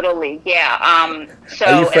playing Little League. Yeah. So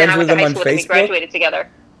are you friends with him on Facebook? We graduated together.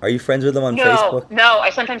 Are you friends with him on Facebook? No. I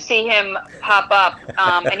sometimes see him pop up,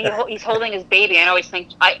 and he's holding his baby. I always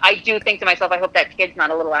think, I do think to myself, I hope that kid's not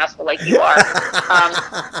a little asshole like you are.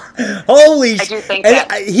 Holy shit! I do think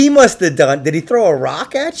that. He must have done. Did he throw a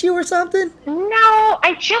rock at you or something? No,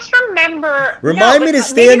 I just remember. Remind me to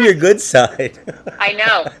stay on your good side. I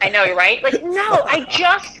know, you're right.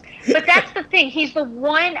 But that's the thing. He's the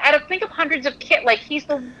one think of hundreds of kids. He's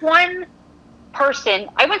the one person.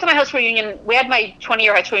 I went to my high school reunion. We had my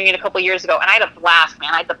 20-year high school reunion a couple of years ago, and I had a blast,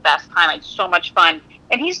 man. I had the best time. I had so much fun.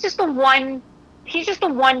 And he's just the one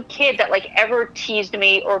kid that ever teased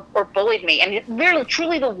me or bullied me, and really,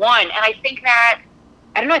 truly the one. And I think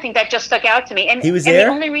that just stuck out to me. And he was there.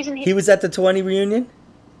 The only reason he was at the 20 reunion.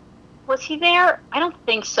 Was he there? I don't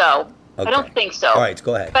think so. Okay. I don't think so. All right,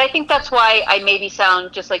 go ahead. But I think that's why I maybe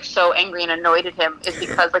sound just so angry and annoyed at him, is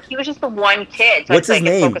because he was just the one kid. So what's his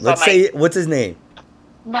name? Let's say what's his name.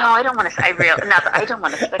 No, I don't want to say. I don't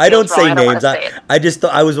want to. I don't say names. I just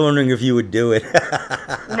thought, I was wondering if you would do it.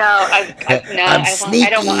 No, I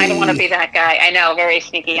don't want to be that guy. I know, very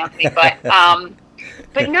sneaky on me, but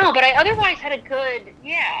I otherwise had a good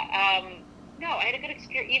I had a good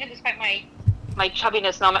experience, even despite my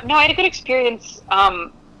chubbiness and all that. No, I had a good experience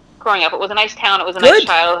growing up. It was a nice town. It was a nice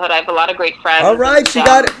childhood. I have a lot of great friends. All right, she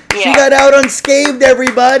got out unscathed,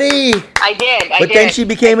 everybody. I did. But then she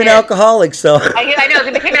became an alcoholic, so. I know.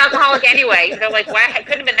 She became an alcoholic anyway. They're like, wow, I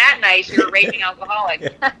couldn't have been that nice. You're a raging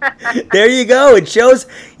alcoholic. There you go. It shows,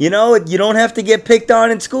 you don't have to get picked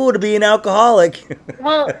on in school to be an alcoholic.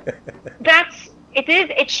 Well,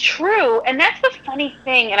 it's true. And that's the funny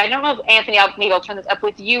thing. And I don't know if Anthony, maybe I'll turn this up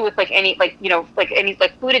with you with any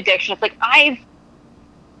food addiction. It's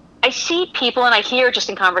I see people, and I hear just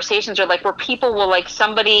in conversations, or where people will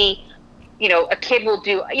somebody, a kid will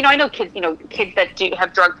do, I know kids, kids that do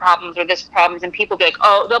have drug problems or this problems, and people be like,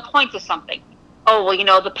 oh, they'll point to something. Oh,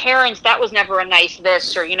 well, the parents, that was never a nice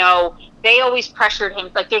this, or, they always pressured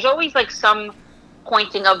him. There's always some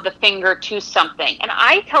pointing of the finger to something. And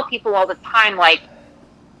I tell people all the time,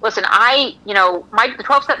 listen, the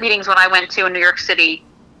 12-step meetings when I went to in New York City,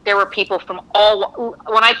 there were people from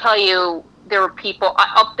when I tell you, there were people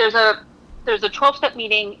there's a 12-step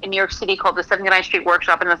meeting in New York City called the 79th Street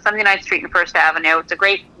Workshop, in the 79th Street and First Avenue. It's a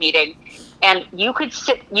great meeting, and you could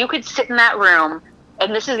sit in that room,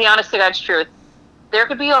 and this is the honest to God's truth. There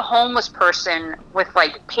could be a homeless person with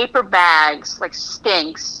paper bags,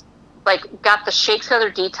 stinks, got the Shakes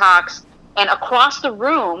Together Detox, and across the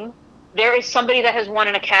room there is somebody that has won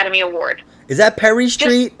an Academy Award. Is that Perry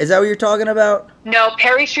Street? Is that what you're talking about? No,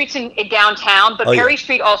 Perry Street's in downtown, but Perry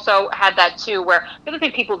Street also had that too. Where the other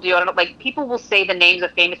thing people do, I don't know, people will say the names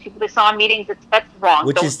of famous people they saw in meetings. That's wrong.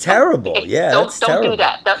 Which is terrible. That's terrible. Do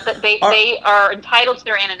that. They are entitled to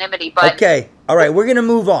their anonymity. But okay, all right, we're gonna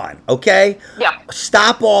move on. Okay. Yeah.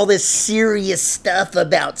 Stop all this serious stuff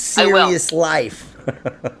about serious life.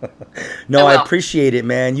 No, I appreciate it,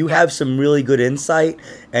 man. You have some really good insight,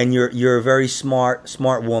 and you're a very smart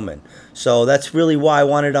woman. So that's really why I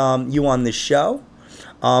wanted you on this show.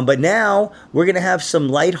 But now we're gonna have some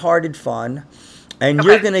lighthearted fun, and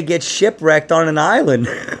you're Okay. gonna get shipwrecked on an island.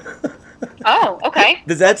 Oh, okay.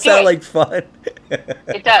 Does that Let's do sound it. like fun?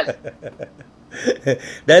 It does.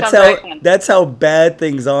 That's Sounds very how fun. that's how bad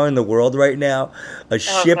things are in the world right now. A God.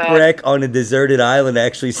 shipwreck on a deserted island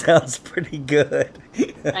actually sounds pretty good.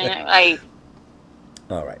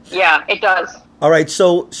 All right. Yeah, it does. All right,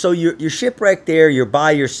 so you're shipwrecked there. You're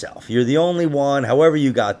by yourself. You're the only one. However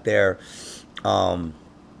you got there, and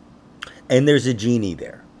there's a genie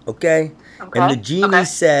there. Okay, and the Okay. genie Okay.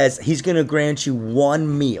 says he's going to grant you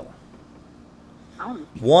one meal. Oh.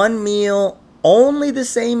 One meal, only the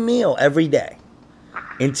same meal every day,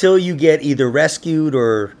 until you get either rescued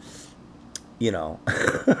or, you know,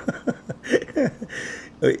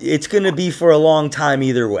 it's going to be for a long time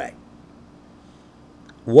either way.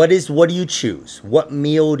 What do you choose? What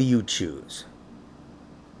meal do you choose?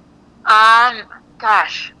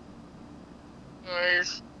 Gosh,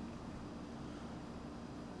 is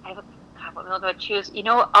I have a God, what meal do I choose? You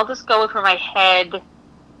know, I'll just go with where my head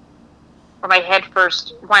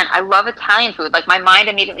first went. I love Italian food. Like my mind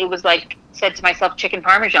immediately was like said to myself, chicken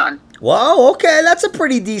parmesan. Wow, okay, that's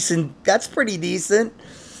pretty decent.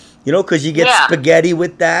 You know, because you get Yeah. spaghetti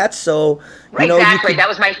with that. So, you know, Exactly, that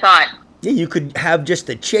was my thought. yeah, you could have just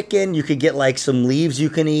the chicken. You could get like some leaves you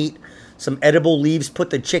can eat, some edible leaves.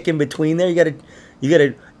 Put the chicken between there. You got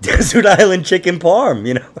a desert island chicken parm.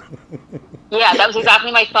 You know. Yeah, that was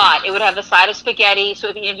exactly my thought. It would have the side of spaghetti. So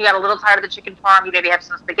if you got a little tired of the chicken parm, you maybe have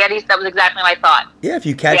some spaghetti. That was exactly my thought. Yeah, if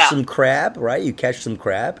you catch Yeah. some crab, right? You catch some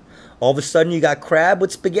crab. All of a sudden, you got crab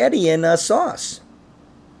with spaghetti and sauce.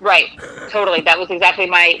 Right, totally. That was like exactly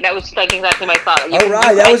my thought. All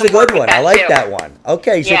right, that was a good one. I like that one.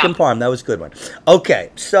 Okay, Yeah. chicken parm. That was a good one. Okay,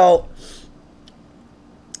 so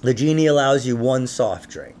the genie allows you one soft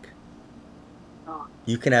drink. Oh.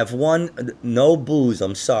 You can have one, no booze.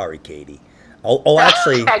 I'm sorry, Katie.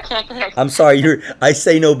 Actually, I can't connect. I'm sorry. I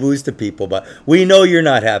say no booze to people, but we know you're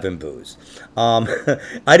not having booze.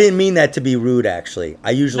 I didn't mean that to be rude. Actually,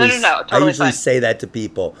 I usually No, I usually fine. say that to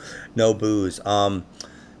people. No booze.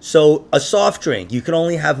 So a soft drink, you can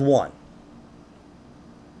only have one.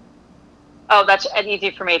 Oh, that's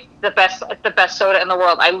easy for me. The best soda in the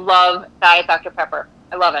world. I love Diet Dr Pepper.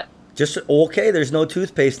 I love it. Just okay. There's no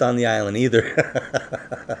toothpaste on the island either.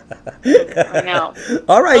 I know.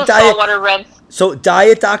 All right, Those diet. saltwater rinse. So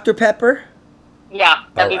Diet Dr Pepper. Yeah,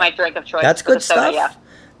 that'd be All right. my drink of choice. That's for the good soda, stuff. Yeah.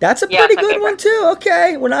 That's a Yeah, pretty it's my good one favorite. too.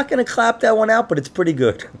 Okay, we're not going to clap that one out, but it's pretty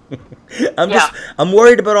good. Yeah. I'm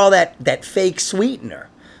worried about all that fake sweetener.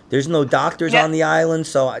 There's no doctors Yeah. on the island,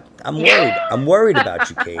 so I'm worried. Yeah. I'm worried about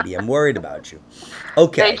you, Katie. I'm worried about you.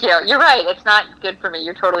 Okay. Thank you. You're right. It's not good for me.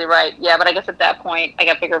 You're totally right. Yeah, but I guess at that point, I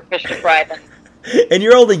got bigger fish to fry than And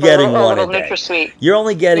you're only getting a one a little day. NutraSweet. You're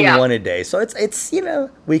only getting Yeah. one a day, so it's you know,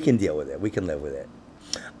 we can deal with it. We can live with it.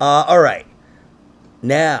 All right.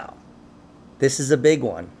 Now, this is a big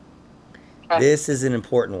one. Okay. This is an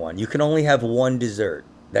important one. You can only have one dessert.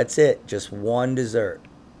 That's it. Just one dessert.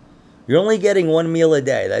 You're only getting one meal a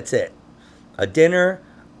day. That's it. A dinner,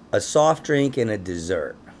 a soft drink, and a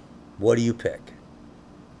dessert. What do you pick?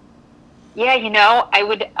 Yeah, you know, I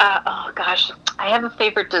would. Oh gosh, I have a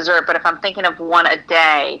favorite dessert, but if I'm thinking of one a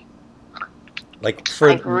day, Like for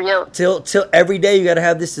Like real- till every day you got to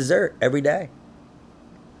have this dessert every day.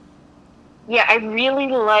 yeah, I really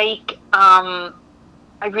like. I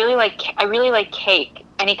really like cake.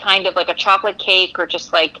 Any kind of like a chocolate cake or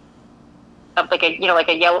just like a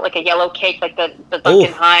yellow cake like the Duncan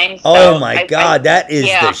Ooh. Hines. Oh So my I- God, that is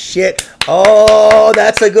yeah. the shit. Oh,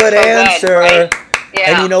 that's a good So good, answer. right?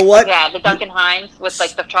 Yeah. And you know what? Yeah, the Duncan Hines with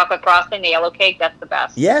like the chocolate frosting, the yellow cake. That's the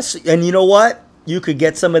best. Yes, and you know what? You could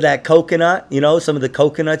get some of that coconut, you know, some of the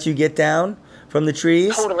coconuts you get down from the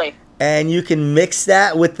trees. Totally. And you can mix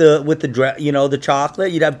that with the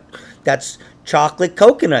chocolate. You'd have that's chocolate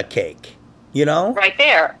coconut cake, you know? Right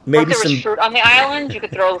there. Maybe if there was some- fruit on the island, you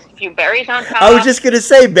could throw a few berries on top. I was just going to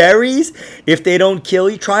say berries, if they don't kill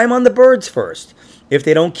you, try them on the birds first. If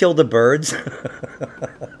they don't kill the birds.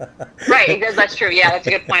 Right, that's true. Yeah, that's a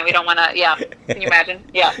good point. We don't want to. Yeah, can you imagine?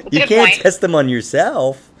 Yeah, it's a You good can't point. test them on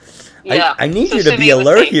yourself. Yeah. I need So you to be assuming it was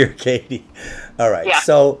alert safe. here, Katie. All right. Yeah.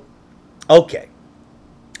 So, okay.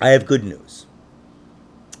 I have good news.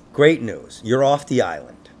 Great news. You're off the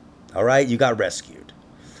island. All right. You got rescued.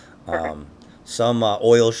 Some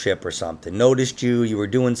oil ship or something noticed you. You were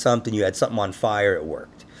doing something. You had something on fire. It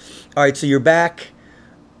worked. All right. So you're back.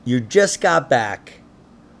 You just got back.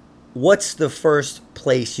 What's the first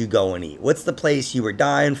place you go and eat? What's the place you were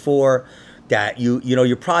dying for that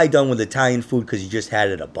you're probably done with Italian food because you just had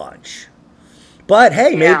it a bunch. But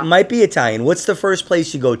hey, maybe Yeah. it might be Italian. What's the first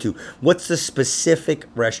place you go to? What's the specific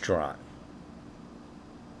restaurant?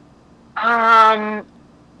 Um,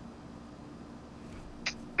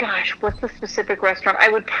 Gosh, what's the specific restaurant? I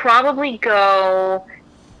would probably go.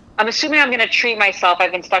 I'm assuming I'm going to treat myself.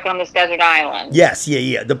 I've been stuck on this desert island. Yes, yeah,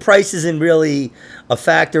 yeah. The price isn't really a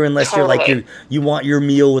factor unless you're like Totally. you want your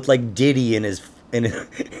meal with like Diddy in his in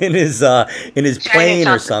his Chinese plane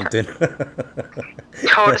or something.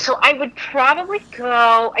 something. So I would probably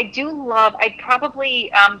go. I'd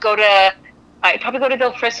probably go to. I'd probably go to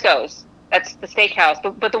Del Frisco's. That's the steakhouse,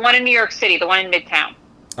 but the one in New York City, the one in Midtown,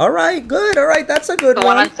 All right, good. All right, that's a good the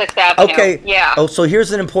one one. on Sixth Avenue. Okay. Yeah. Oh, so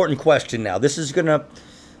here's an important question now. This is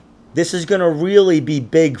gonna really be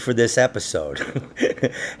big for this episode.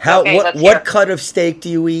 How Okay, let's what hear. cut of steak do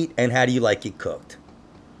you eat, and how do you like it cooked?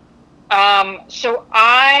 So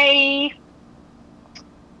I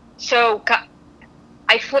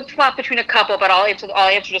flip flop between a couple, but I'll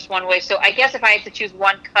answer just one way. So I guess if I had to choose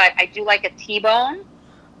one cut, I do like a T-bone.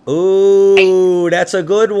 I Ooh, that's a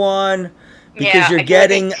good one because Yeah, I do like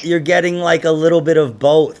a you're getting like a little bit of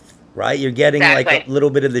both, right? You're getting like a exactly. little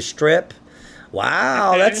bit of the strip.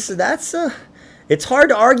 Wow, hmm that's a. It's hard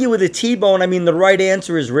to argue with a T-bone. I mean, the right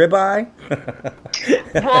answer is ribeye.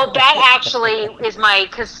 Well, that actually is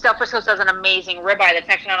because Del Frisco's does an amazing ribeye that's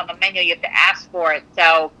actually not on the menu. You have to ask for it.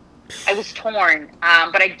 So I was torn,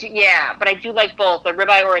 but I do like both a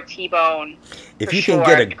ribeye or a T-bone for If you can get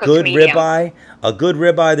sure, a cooked good medium.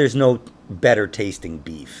 ribeye, there's no better tasting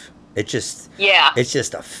beef. Yeah. It's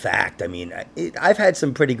just a fact. I mean, I've had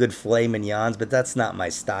some pretty good filet mignons, but that's not my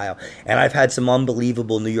style. And I've had some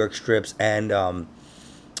unbelievable New York strips and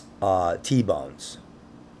T-bones.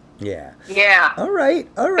 Yeah. Yeah. All right.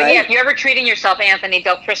 All But yeah, right. if you're ever treating yourself, Anthony,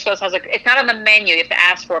 Del Frisco's it's not on the menu. You have to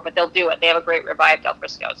ask for it, but they'll do it. They have a great ribeye at Del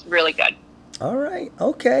Frisco's. Really good. All right.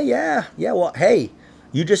 Okay. Yeah. Yeah. Well, hey,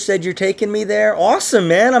 you just said you're taking me there. Awesome,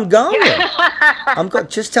 man. I'm going. Yeah.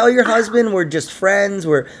 Just tell your husband we're just friends.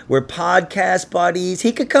 We're podcast buddies.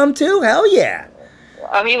 He could come too. Hell yeah.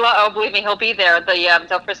 Believe me, he'll be there. The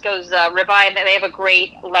Del Frisco's ribeye, and they have a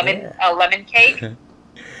great Yeah. lemon cake.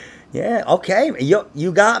 Yeah. Okay.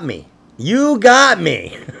 You got me. You got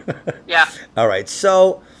me. Yeah. All right.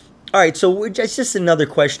 So, all right. So just another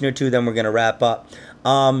question or two. Then we're gonna wrap up.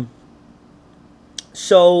 Um.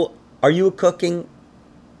 So, are you a cooking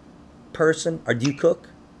person, or do you cook?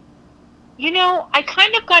 I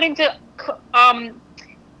kind of got into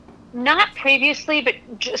not previously, but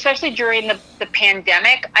especially during the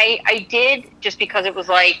pandemic, I did just because it was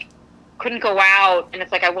like couldn't go out, and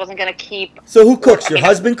it's like I wasn't gonna keep. So who Or, cooks? I Your mean,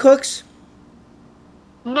 husband cooks?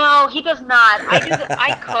 no, he does not.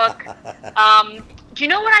 I cook. Do you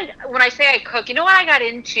know when I say I cook? You know what I got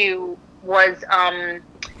into was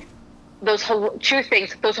two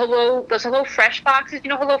things. Those Hello Fresh boxes. You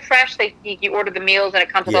know Hello Fresh. You order the meals and it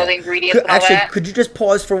comes with all Yeah. the ingredients and all Actually, that. could you just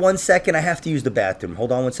pause for 1 second? I have to use the bathroom.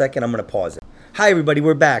 Hold on 1 second. I'm going to pause it. Hi, everybody.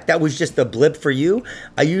 We're back. That was just a blip for you.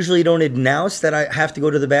 I usually don't announce that I have to go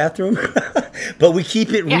to the bathroom, but we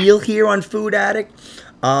keep it Yeah. real here on Food Addict.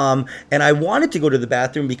 And I wanted to go to the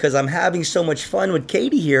bathroom because I'm having so much fun with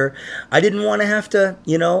Katie here. I didn't want to have to,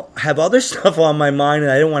 have other stuff on my mind,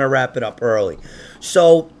 and I didn't want to wrap it up early.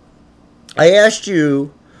 So I asked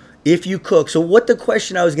you if you cook. So what the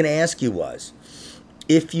question I was going to ask you was,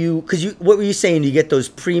 what were you saying? You get those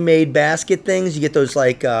pre-made basket things? You get those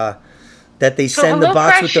like that they So send the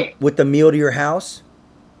box with HelloFresh, the meal to your house?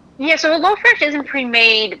 yeah. So HelloFresh isn't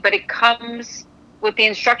pre-made, but it comes with the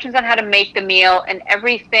instructions on how to make the meal and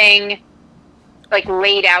everything like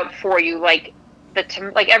laid out for you, like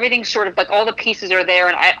like everything sort of like all the pieces are there,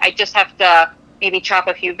 and I just have to maybe chop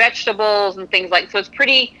a few vegetables and things like. So it's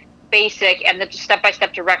pretty basic, and the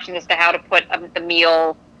step-by-step directions as to how to put the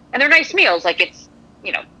meal. And they're nice meals, like it's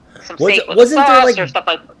some steak with a Wasn't there sauce like or stuff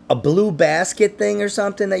like. a blue basket thing or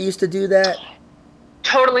something that used to do that?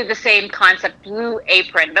 Totally the same concept, Blue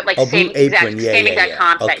Apron, but like Oh, Blue Apron. Yeah, same yeah, exact yeah.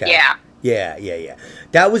 concept. Okay. Yeah, Yeah, yeah, yeah.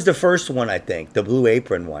 That was the first one, I think, the Blue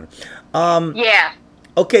Apron one. Um, yeah.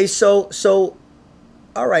 okay, so,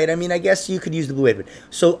 all right. I mean, I guess you could use the Blue Apron.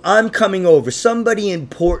 So I'm coming over. Somebody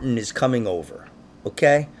important is coming over,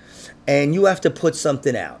 okay? And you have to put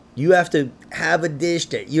something out. You have to have a dish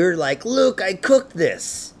that you're like, look, I cooked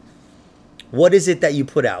this. What is it that you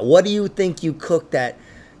put out? What do you think you cooked that,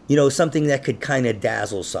 something that could kind of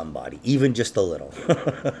dazzle somebody, even just a little?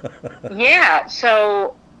 Yeah,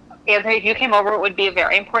 so Anthony, if you came over, it would be a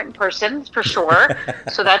very important person for sure.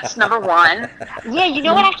 So that's number one. Yeah, you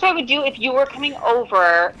know what actually I would do if you were coming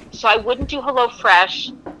over? So I wouldn't do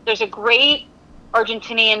HelloFresh. There's a great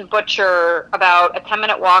Argentinian butcher about a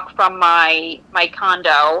 10-minute walk from my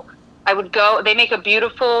condo. I would go. They make a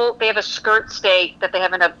beautiful. They have a skirt steak that they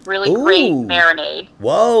have in a really great Ooh. marinade.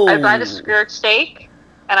 I would buy the Whoa. skirt steak,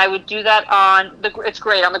 and I would do that on the. It's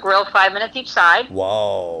great on the grill, 5 minutes each side.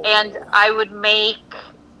 Whoa. And I would make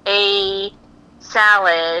a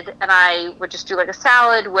salad, and I would just do like a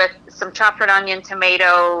salad with some chopped red onion,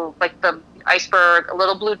 tomato, like the iceberg, a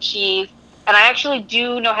little blue cheese. And I actually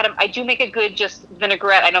do know how to. I do make a good just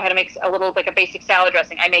vinaigrette. I know how to make a little like a basic salad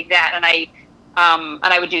dressing. I make that, and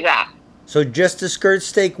I would do that. So just a skirt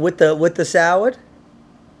steak with the salad?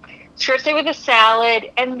 Skirt steak with a salad,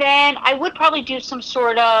 and then I would probably do some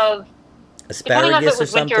sort of, depending on if Asparagus it or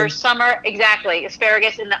was winter or something? summer, exactly,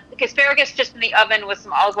 asparagus asparagus just in the oven with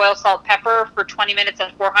some olive oil, salt, pepper for 20 minutes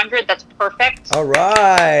at 400. That's perfect. All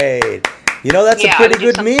right. You know, that's Yeah, a I pretty would do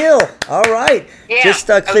good some- meal. All right. Yeah, Just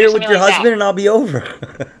I would do clear with something your like that. husband and I'll be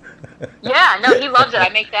over. Yeah, no, he loves it. I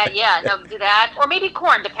make that. Yeah, no, do that, or maybe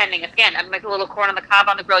corn, depending. Again, I make a little corn on the cob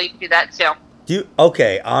on the grill. You can do that too.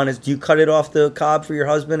 Honest, do you cut it off the cob for your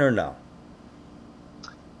husband or no?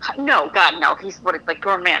 No, God, no. He's like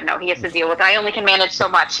grown man. No, he has to deal with. I only can manage so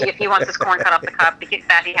much. If he wants his corn cut off the cob,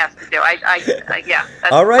 that he has to do. Yeah.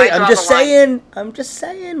 That's All right, my I'm draw just the line. saying. I'm just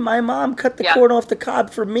saying. My mom cut the Yeah. corn off the cob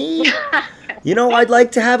for me. You know, I'd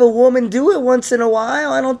like to have a woman do it once in a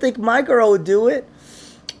while. I don't think my girl would do it.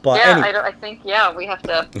 But Yeah, anyway, I think we have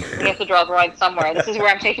to draw the line somewhere. This is where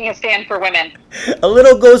I'm taking a stand for women. a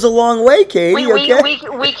little goes a long way, Katie. Okay.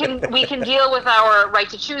 We can deal with our right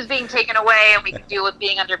to choose being taken away, and we can deal with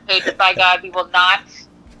being underpaid. But by God, we will not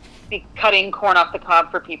be cutting corn off the cob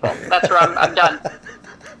for people. That's where I'm done.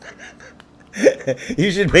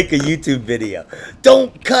 You should make a YouTube video.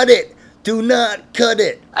 Don't cut it. Do not cut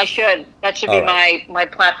it. I should. That should All be right. my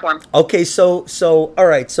platform. Okay, so all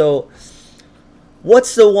right, so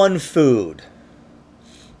what's the one food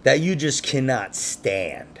that you just cannot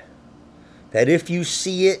stand? That if you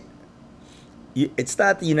see it, it's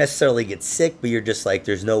not that you necessarily get sick, but you're just like,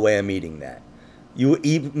 there's no way I'm eating that.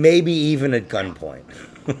 Maybe even at gunpoint.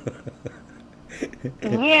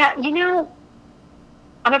 Yeah,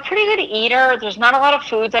 I'm a pretty good eater. There's not a lot of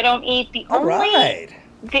foods I don't eat. All right.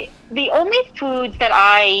 The only foods that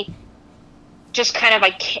I just kind of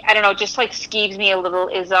I don't know, just like skeeves me a little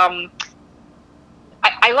is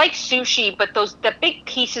I like sushi, but the big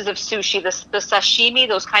pieces of sushi, the sashimi,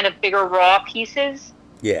 those kind of bigger raw pieces,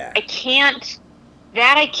 Yeah. I can't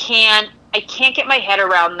get my head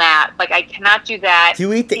around that. Like I cannot do that. Do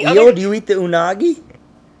you eat the eel? other- Do you eat the unagi?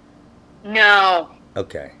 No.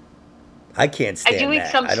 Okay. I can't stand do eat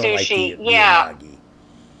that. some I don't like sushi, the yeah. unagi.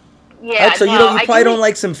 Yeah. Right, so no, you I probably do don't eat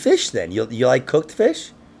like some fish then. You like cooked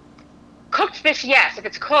fish? cooked fish, yes. If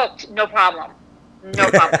it's cooked, no problem. No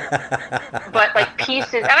problem. But like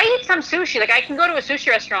pieces, and I eat some sushi. Like I can go to a sushi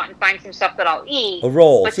restaurant and find some stuff that I'll eat.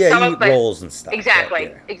 Rolls. but Yeah, some you of eat it- rolls and stuff. Exactly.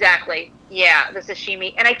 Yeah. Exactly. Yeah, the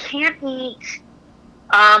sashimi, and I can't eat.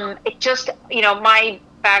 It just my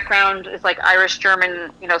background is like Irish,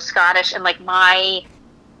 German, Scottish, and like my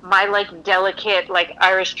like delicate like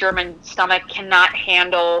Irish German stomach cannot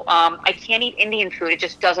handle. I can't eat Indian food. It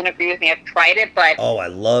just doesn't agree with me. I've tried it, but Oh, I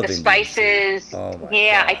love the Indian spices. food. Oh my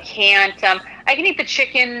yeah, God. I can't. I can eat the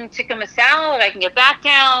chicken tikka masala. I can get that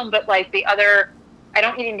down, but like the other, I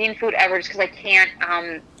don't eat Indian food ever just because I can't.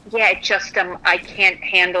 It just I can't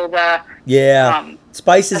handle the. Yeah.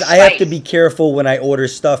 Spices, the I have to spice. be careful when I order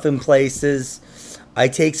stuff in places. I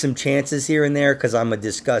take some chances here and there because I'm a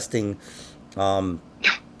disgusting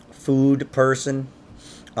food person.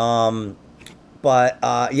 But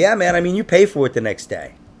yeah, man, I mean, you pay for it the next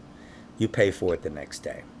day.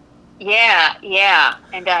 Yeah,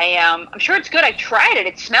 and I'm sure it's good. I tried it.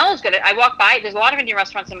 It smells good. I walk by. There's a lot of Indian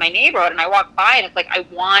restaurants in my neighborhood, and I walk by, and it's like I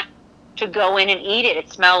want to go in and eat it.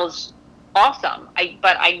 It smells awesome.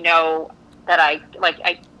 But I know that I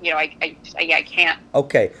can't.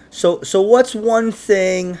 Okay, so what's one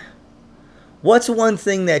thing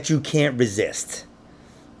that you can't resist?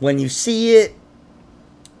 When you see it,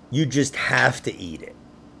 you just have to eat it.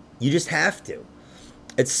 You just have to.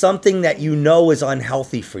 It's something that you know is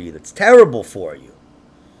unhealthy for you. That's terrible for you.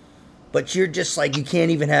 But you're just like, you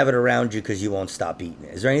can't even have it around you because you won't stop eating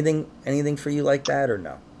it. Is there anything for you like that or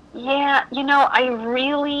no? Yeah, I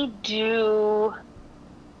really do.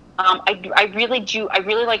 I really do. I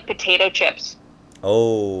really like potato chips.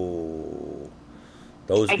 Oh,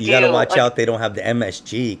 those I you got to do, watch like- out. They don't have the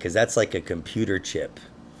MSG because that's like a computer chip.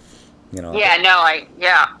 Yeah, no,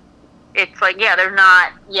 it's like, they're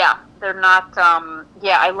not,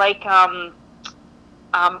 I like,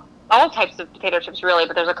 all types of potato chips really,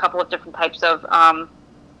 but there's a couple of different types of,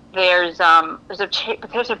 there's a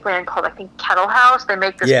potato chip brand called, I think, Kettle House. They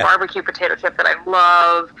make this Yeah. barbecue potato chip that I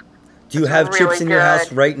love. Do you It's have really chips in your house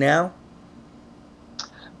good. right now?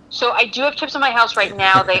 So I do have chips in my house right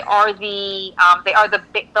now. They're the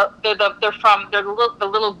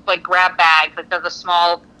little like grab bags, like they're the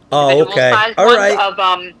small Oh, individual okay. sized All ones right. of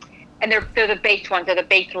and they're the baked ones. They're the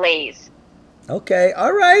baked Lays. Okay.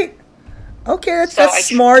 All right. Okay, So that's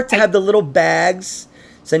smart to I have the little bags,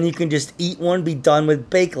 so then you can just eat one, be done with.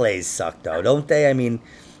 Bake lays suck though, don't they? I mean,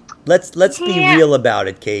 let's be yeah. real about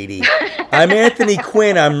it, Katie. I'm Anthony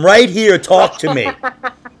Quinn. I'm right here. Talk to me.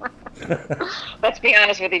 Let's be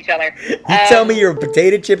honest with each other. You tell me you're a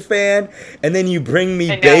potato chip fan, and then you bring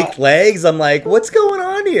me I know. baked legs. I'm like, what's going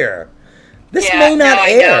on here? This Yeah, may no, not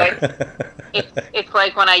I know. air. It's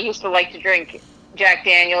like when I used to like to drink Jack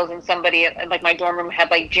Daniels, and somebody in like my dorm room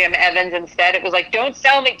had like Jim Evans instead. It was like, don't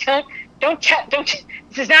sell me, don't.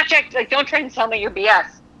 This is not Jack. Like, don't try and sell me your BS.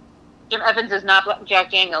 Jim Evans is not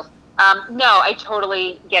Jack Daniels. No, I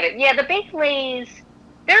totally get it. Yeah, the baked lays,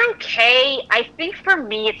 they're okay. I think for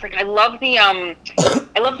me, it's like I love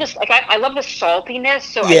this. Like I love the saltiness.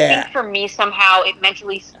 So I think Yeah. for me somehow it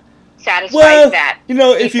mentally satisfies Well, that.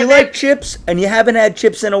 if you Because like chips and you haven't had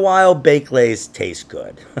chips in a while, baked lays taste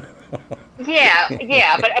good.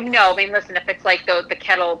 yeah, but no. I mean, listen, if it's like the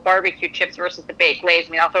kettle barbecue chips versus the baked Lays, I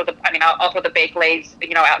mean, I'll throw the baked Lays,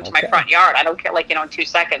 out into my Okay. front yard. I don't care, like, in 2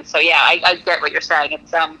 seconds. So yeah, I get what you're saying.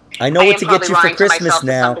 It's I know I what am to get probably you for lying to Christmas myself to some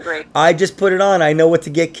now. degree. I just put it on. I know what to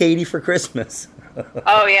get Katie for Christmas.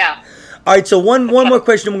 Oh yeah. All right, so one more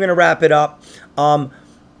question. We're gonna wrap it up.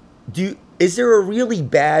 Is there a really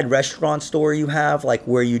bad restaurant story you have, like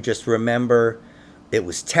where you just remember it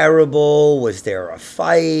was terrible? Was there a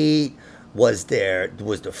fight? Was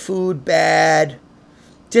the food bad?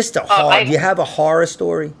 Just a horror. Do you have a horror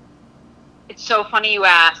story? It's so funny you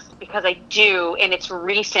asked, because I do, and it's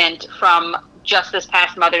recent from just this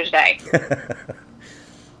past Mother's Day.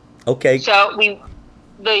 Okay. So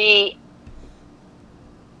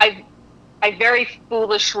I very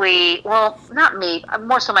foolishly, well, not me,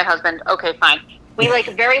 more so my husband. Okay, fine. We like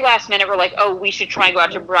very last minute were like, oh, we should try and go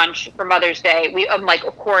out to brunch for Mother's Day. I'm like,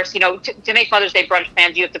 of course, to make Mother's Day brunch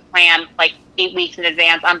plans, you have to plan like 8 weeks in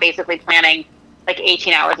advance. I'm basically planning like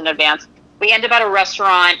 18 hours in advance. We end up at a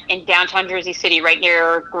restaurant in downtown Jersey City, right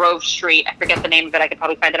near Grove Street. I forget the name of it. I could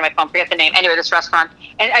probably find it on my phone. Forget the name. Anyway, this restaurant.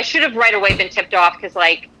 And I should have right away been tipped off, because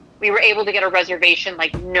like we were able to get a reservation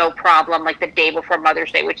like no problem, like the day before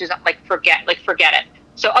Mother's Day, which is like forget it.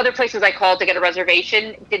 So other places I called to get a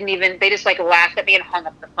reservation they just like laughed at me and hung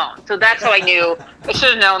up the phone. So that's how I knew. I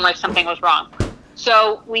should have known like something was wrong.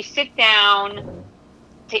 So we sit down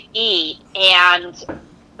to eat, and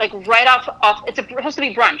like right off it's supposed to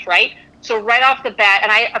be brunch, right? So right off the bat,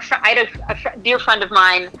 and I had a dear friend of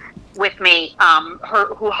mine with me,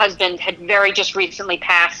 her husband had very just recently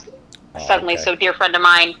passed suddenly. Okay. So dear friend of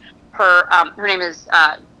mine, her name is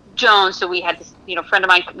Joan. So we had this, friend of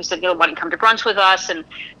mine. We said, why don't you come to brunch with us? And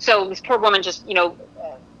so this poor woman just,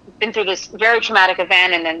 been through this very traumatic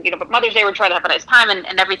event, and then, but Mother's Day, we're trying to have a nice time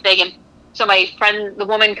and everything. And so my friend, the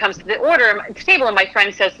woman, comes to the table, and my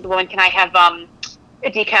friend says to the woman, "Can I have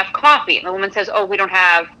a decaf coffee?" And the woman says, "Oh, we don't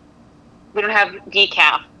have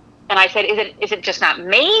decaf." And I said, "Is it just not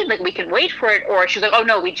made? Like, we can wait for it?" Or she's like, "Oh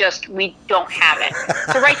no, we don't have it."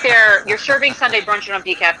 So right there, you're serving Sunday brunch and have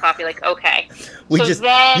decaf coffee. Like, okay. You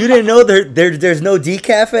Then didn't know there's no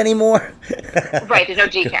decaf anymore? right, there's no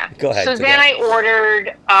decaf. Go ahead. So then I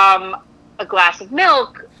ordered a glass of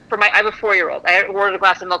milk I have a 4-year-old. I ordered a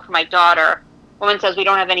glass of milk for my daughter. Woman says, "We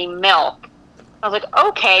don't have any milk." I was like,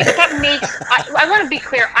 okay, but that makes. I want to be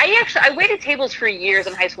clear. I waited tables for years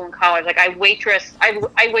in high school and college. Like I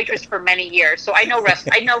waitressed for many years, so I know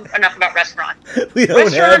enough about restaurants. We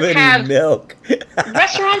don't have any milk.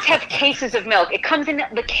 Restaurants have cases of milk. It comes in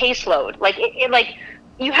the caseload. Like like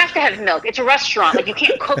you have to have milk. It's a restaurant. Like you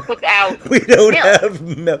can't cook without. We don't have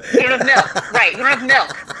milk. You don't have milk, right? You don't have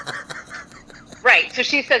milk. Right. So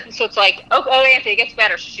she says, so it's like, oh, Anthony, it gets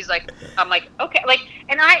better. So she's like, I'm like, okay. Like,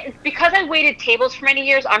 and because I waited tables for many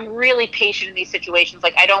years, I'm really patient in these situations.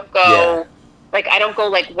 Like, I don't go like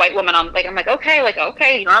white woman. I'm like, okay,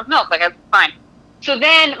 you don't have milk. Like, I'm fine. So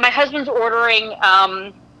then my husband's ordering,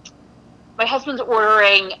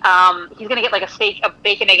 he's going to get like a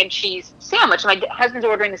bacon, egg, and cheese sandwich. My husband's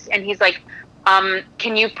ordering this, and he's like,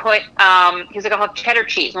 can you put, he's like, I'll have cheddar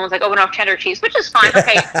cheese. And I was like, oh, we don't have cheddar cheese, which is fine.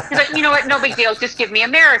 Okay. He's like, you know what? No big deal. Just give me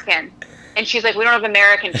American. And she's like, we don't have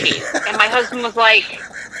American cheese. And my husband was like,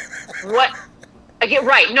 what? I get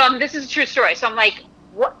right. No, this is a true story. So I'm like,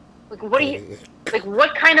 what? Like, what do you, like,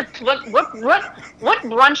 what kind of, what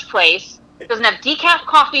brunch place doesn't have decaf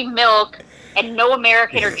coffee, milk, and no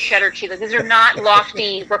American or cheddar cheese? Like, these are not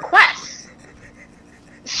lofty requests.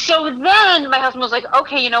 So then my husband was like,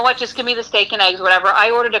 okay, you know what? Just give me the steak and eggs, whatever.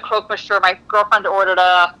 I ordered a croque monsieur. My girlfriend ordered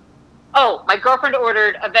a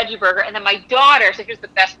veggie burger. And then my daughter, so here's the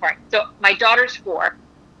best part. So my daughter's 4.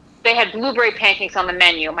 They had blueberry pancakes on the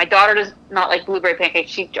menu. My daughter does not like blueberry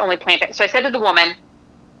pancakes. She only plain pancakes. So I said to the woman,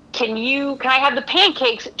 can I have the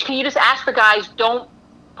pancakes? Can you just ask the guys, don't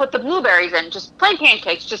put the blueberries in, just plain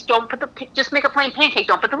pancakes. Just make a plain pancake.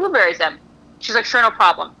 Don't put the blueberries in. She's like, sure, no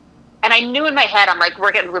problem. And I knew in my head, I'm like,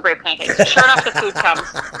 we're getting blueberry pancakes. So sure enough, the food comes.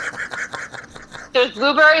 There's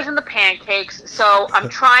blueberries in the pancakes. So I'm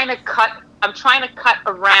trying to cut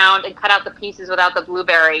around and cut out the pieces without the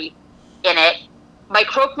blueberry in it. My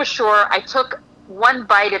croque monsieur, I took one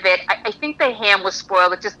bite of it. I think the ham was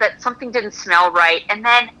spoiled. It's just that something didn't smell right. And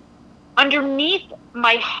then underneath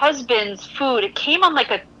my husband's food, it came on like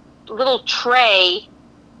a little tray,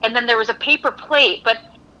 and then there was a paper plate. But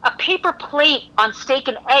a paper plate on steak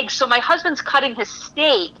and eggs. So my husband's cutting his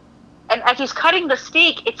steak, and as he's cutting the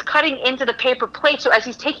steak, it's cutting into the paper plate. So as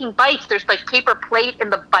he's taking bites, there's like paper plate in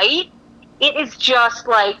the bite. It is just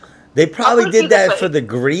like... They probably did that for the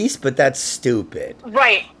grease, but that's stupid.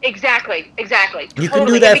 Right, exactly. You can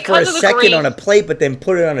do that for a second on a plate, but then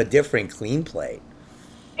put it on a different clean plate.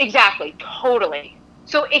 Exactly, totally.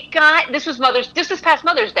 So this was this past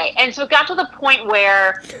Mother's Day, and so it got to the point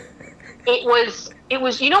where it was,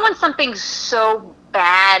 you know, when something's so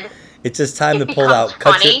bad, it's just time to pull out,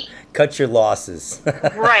 cut your losses.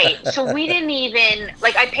 Right. So we didn't even,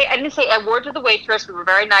 like, I didn't say a word to the waitress. We were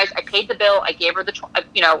very nice. I paid the bill. I gave her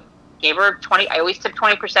gave her 20. I always tip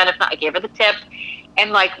 20%. If not, I gave her the tip. And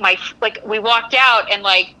we walked out, and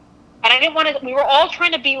I didn't want to, we were all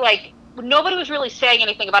trying to be like, nobody was really saying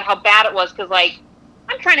anything about how bad it was. Cause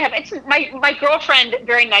I'm trying to it's my girlfriend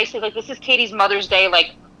very nicely, like, this is Katie's Mother's Day.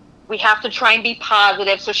 Like, we have to try and be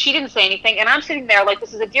positive. So she didn't say anything. And I'm sitting there like,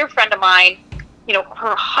 this is a dear friend of mine. You know,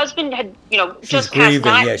 her husband had, just grieving.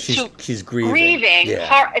 passed on. Yeah, she's grieving.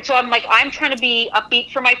 Yeah. So I'm like, I'm trying to be upbeat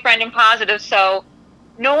for my friend and positive. So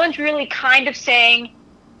no one's really kind of saying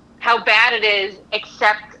how bad it is,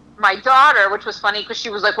 except my daughter, which was funny because she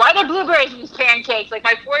was like, why are there blueberries in these pancakes? Like,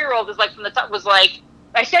 my 4-year-old is like, from the top, was like,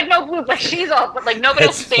 I said no blueberries. Like, she's all, but like, nobody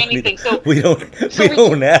else would say anything. So we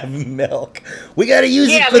don't have milk. We got to use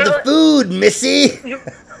it for the food, Missy.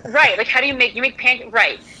 Right. Like, how do you make pancakes?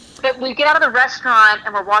 Right. But we get out of the restaurant,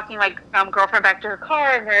 and we're walking my girlfriend back to her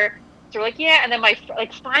car, and we're like, yeah. And then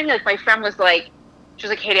finally, my friend was like, she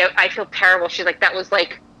was like, Katie, I feel terrible. She's like, that was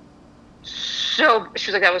like so. She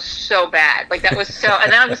was like, that was so bad. Like, that was so.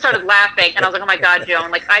 And then I just started laughing, and I was like, oh my God,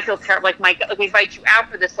 Joan. Like, I feel terrible. Like, we invite you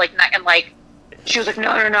out for this night, and she was like,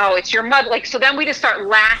 no, it's your mother. Like, so then we just start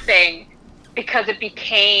laughing because it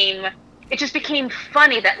just became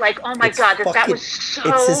funny that, like, oh my God, that was so.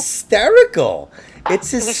 It's hysterical.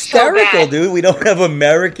 It's hysterical, dude. We don't have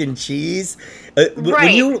American cheese.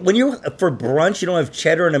 Right. When you're for brunch, you don't have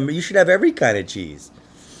cheddar, and you should have every kind of cheese.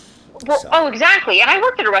 Well, Oh, exactly. And I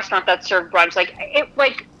worked at a restaurant that served brunch.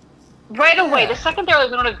 Right away, the second we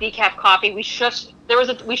don't have decaf coffee, we should have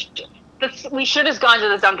gone to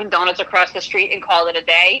the Dunkin' Donuts across the street and called it a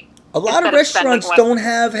day. A lot of restaurants don't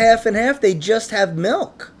have half and half. They just have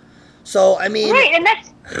milk. So, I mean... Right, and that's...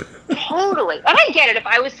 Totally. And I get it. If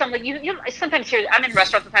I was someone... You sometimes hear... I'm in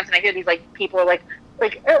restaurants sometimes, and I hear these, people are like, do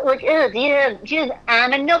you have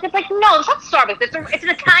almond milk? It's like, no, it's not Starbucks. It's an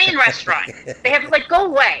Italian restaurant. They have, go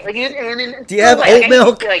away. Do you have oat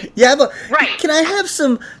milk? Right. Can I have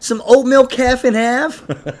some oat milk half and half?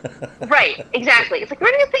 Right, exactly. It's like,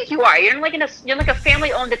 where do you think you are? You're in a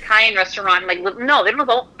family-owned Italian restaurant. No, they don't have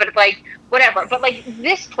oat, but whatever. But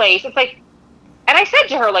this place, it's like, and I said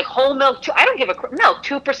to her, whole milk, I don't give a milk,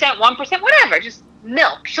 2%, 1%, whatever, just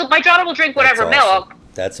milk. My daughter will drink whatever milk.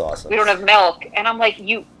 That's awesome. We don't have milk. And I'm like,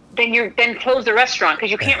 then close the restaurant,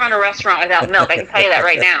 because you can't run a restaurant without milk. I can tell you that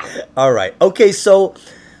right now. All right. Okay, so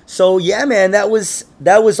yeah, man, that was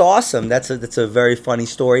awesome. That's a very funny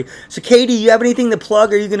story. So Katie, you have anything to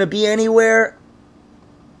plug? Are you going to be anywhere?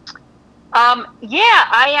 Yeah,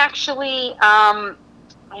 I actually I'm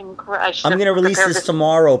going to release this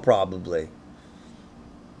tomorrow probably.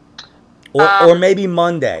 Or maybe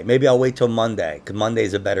Monday. Maybe I'll wait till Monday, because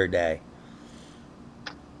Monday's a better day.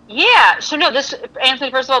 Yeah. So no,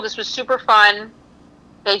 Anthony, first of all, this was super fun.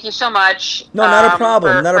 Thank you so much. No, not a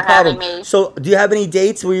problem. Not a problem. Me. So, do you have any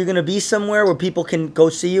dates where you're going to be somewhere where people can go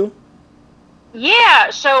see you? Yeah.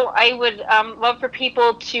 So I would love for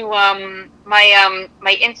people to I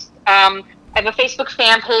have a Facebook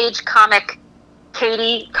fan page, Comic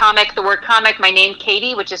Katie, the word comic, my name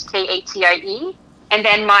Katie, which is Katie. And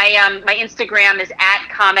then my Instagram is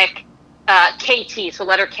 @comic KT, so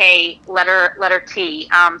letter K, letter T.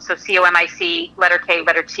 So COMIC, letter K,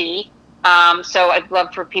 letter T. So I'd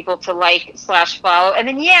love for people to like/follow. And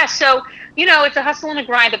then, yeah, so, it's a hustle and a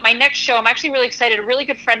grind. But my next show, I'm actually really excited. A really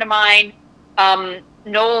good friend of mine,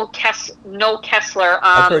 Noel Kessler.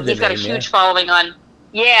 He's got a huge following on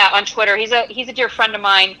Twitter. He's a dear friend of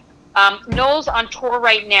mine. Noel's on tour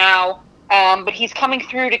right now, but he's coming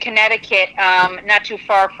through to Connecticut, not too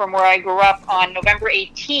far from where I grew up, on November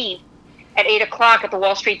 18th at 8 o'clock at the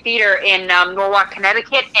Wall Street Theater in Norwalk,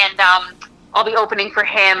 Connecticut. And I'll be opening for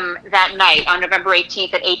him that night on November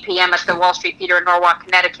 18th at 8 p.m. at the Wall Street Theater in Norwalk,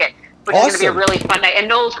 Connecticut, which is going to be a really fun night. And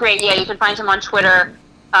Noel's great. Yeah, you can find him on Twitter.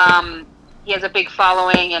 He has a big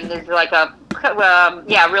following and is like a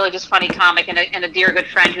really just funny comic and a dear good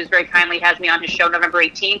friend who's very kindly has me on his show November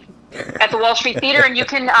 18th at the Wall Street Theater. And you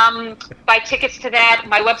can buy tickets to that.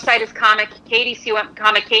 My website is Comic Katie,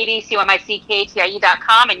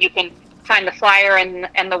 COMICKATIE.com, and you can find the flyer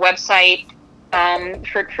and the website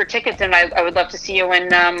for tickets. And I would love to see you in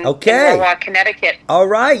Norwalk, Connecticut. All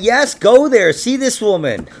right. Yes, go there. See this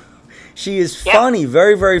woman. She is funny.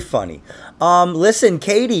 Very, very funny. Listen,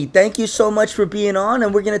 Katie, thank you so much for being on,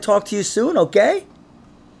 and we're going to talk to you soon, okay?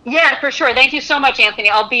 Yeah, for sure. Thank you so much, Anthony.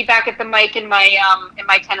 I'll be back at the mic in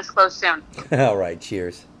my tennis clothes soon. All right,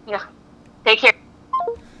 cheers. Yeah. Take care.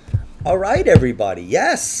 All right, everybody.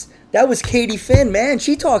 Yes, that was Katie Finn. Man,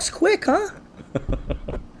 she talks quick, huh?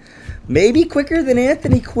 Maybe quicker than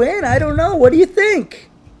Anthony Quinn. I don't know. What do you think?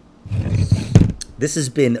 This has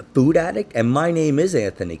been Food Addict, and my name is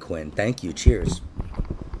Anthony Quinn. Thank you. Cheers.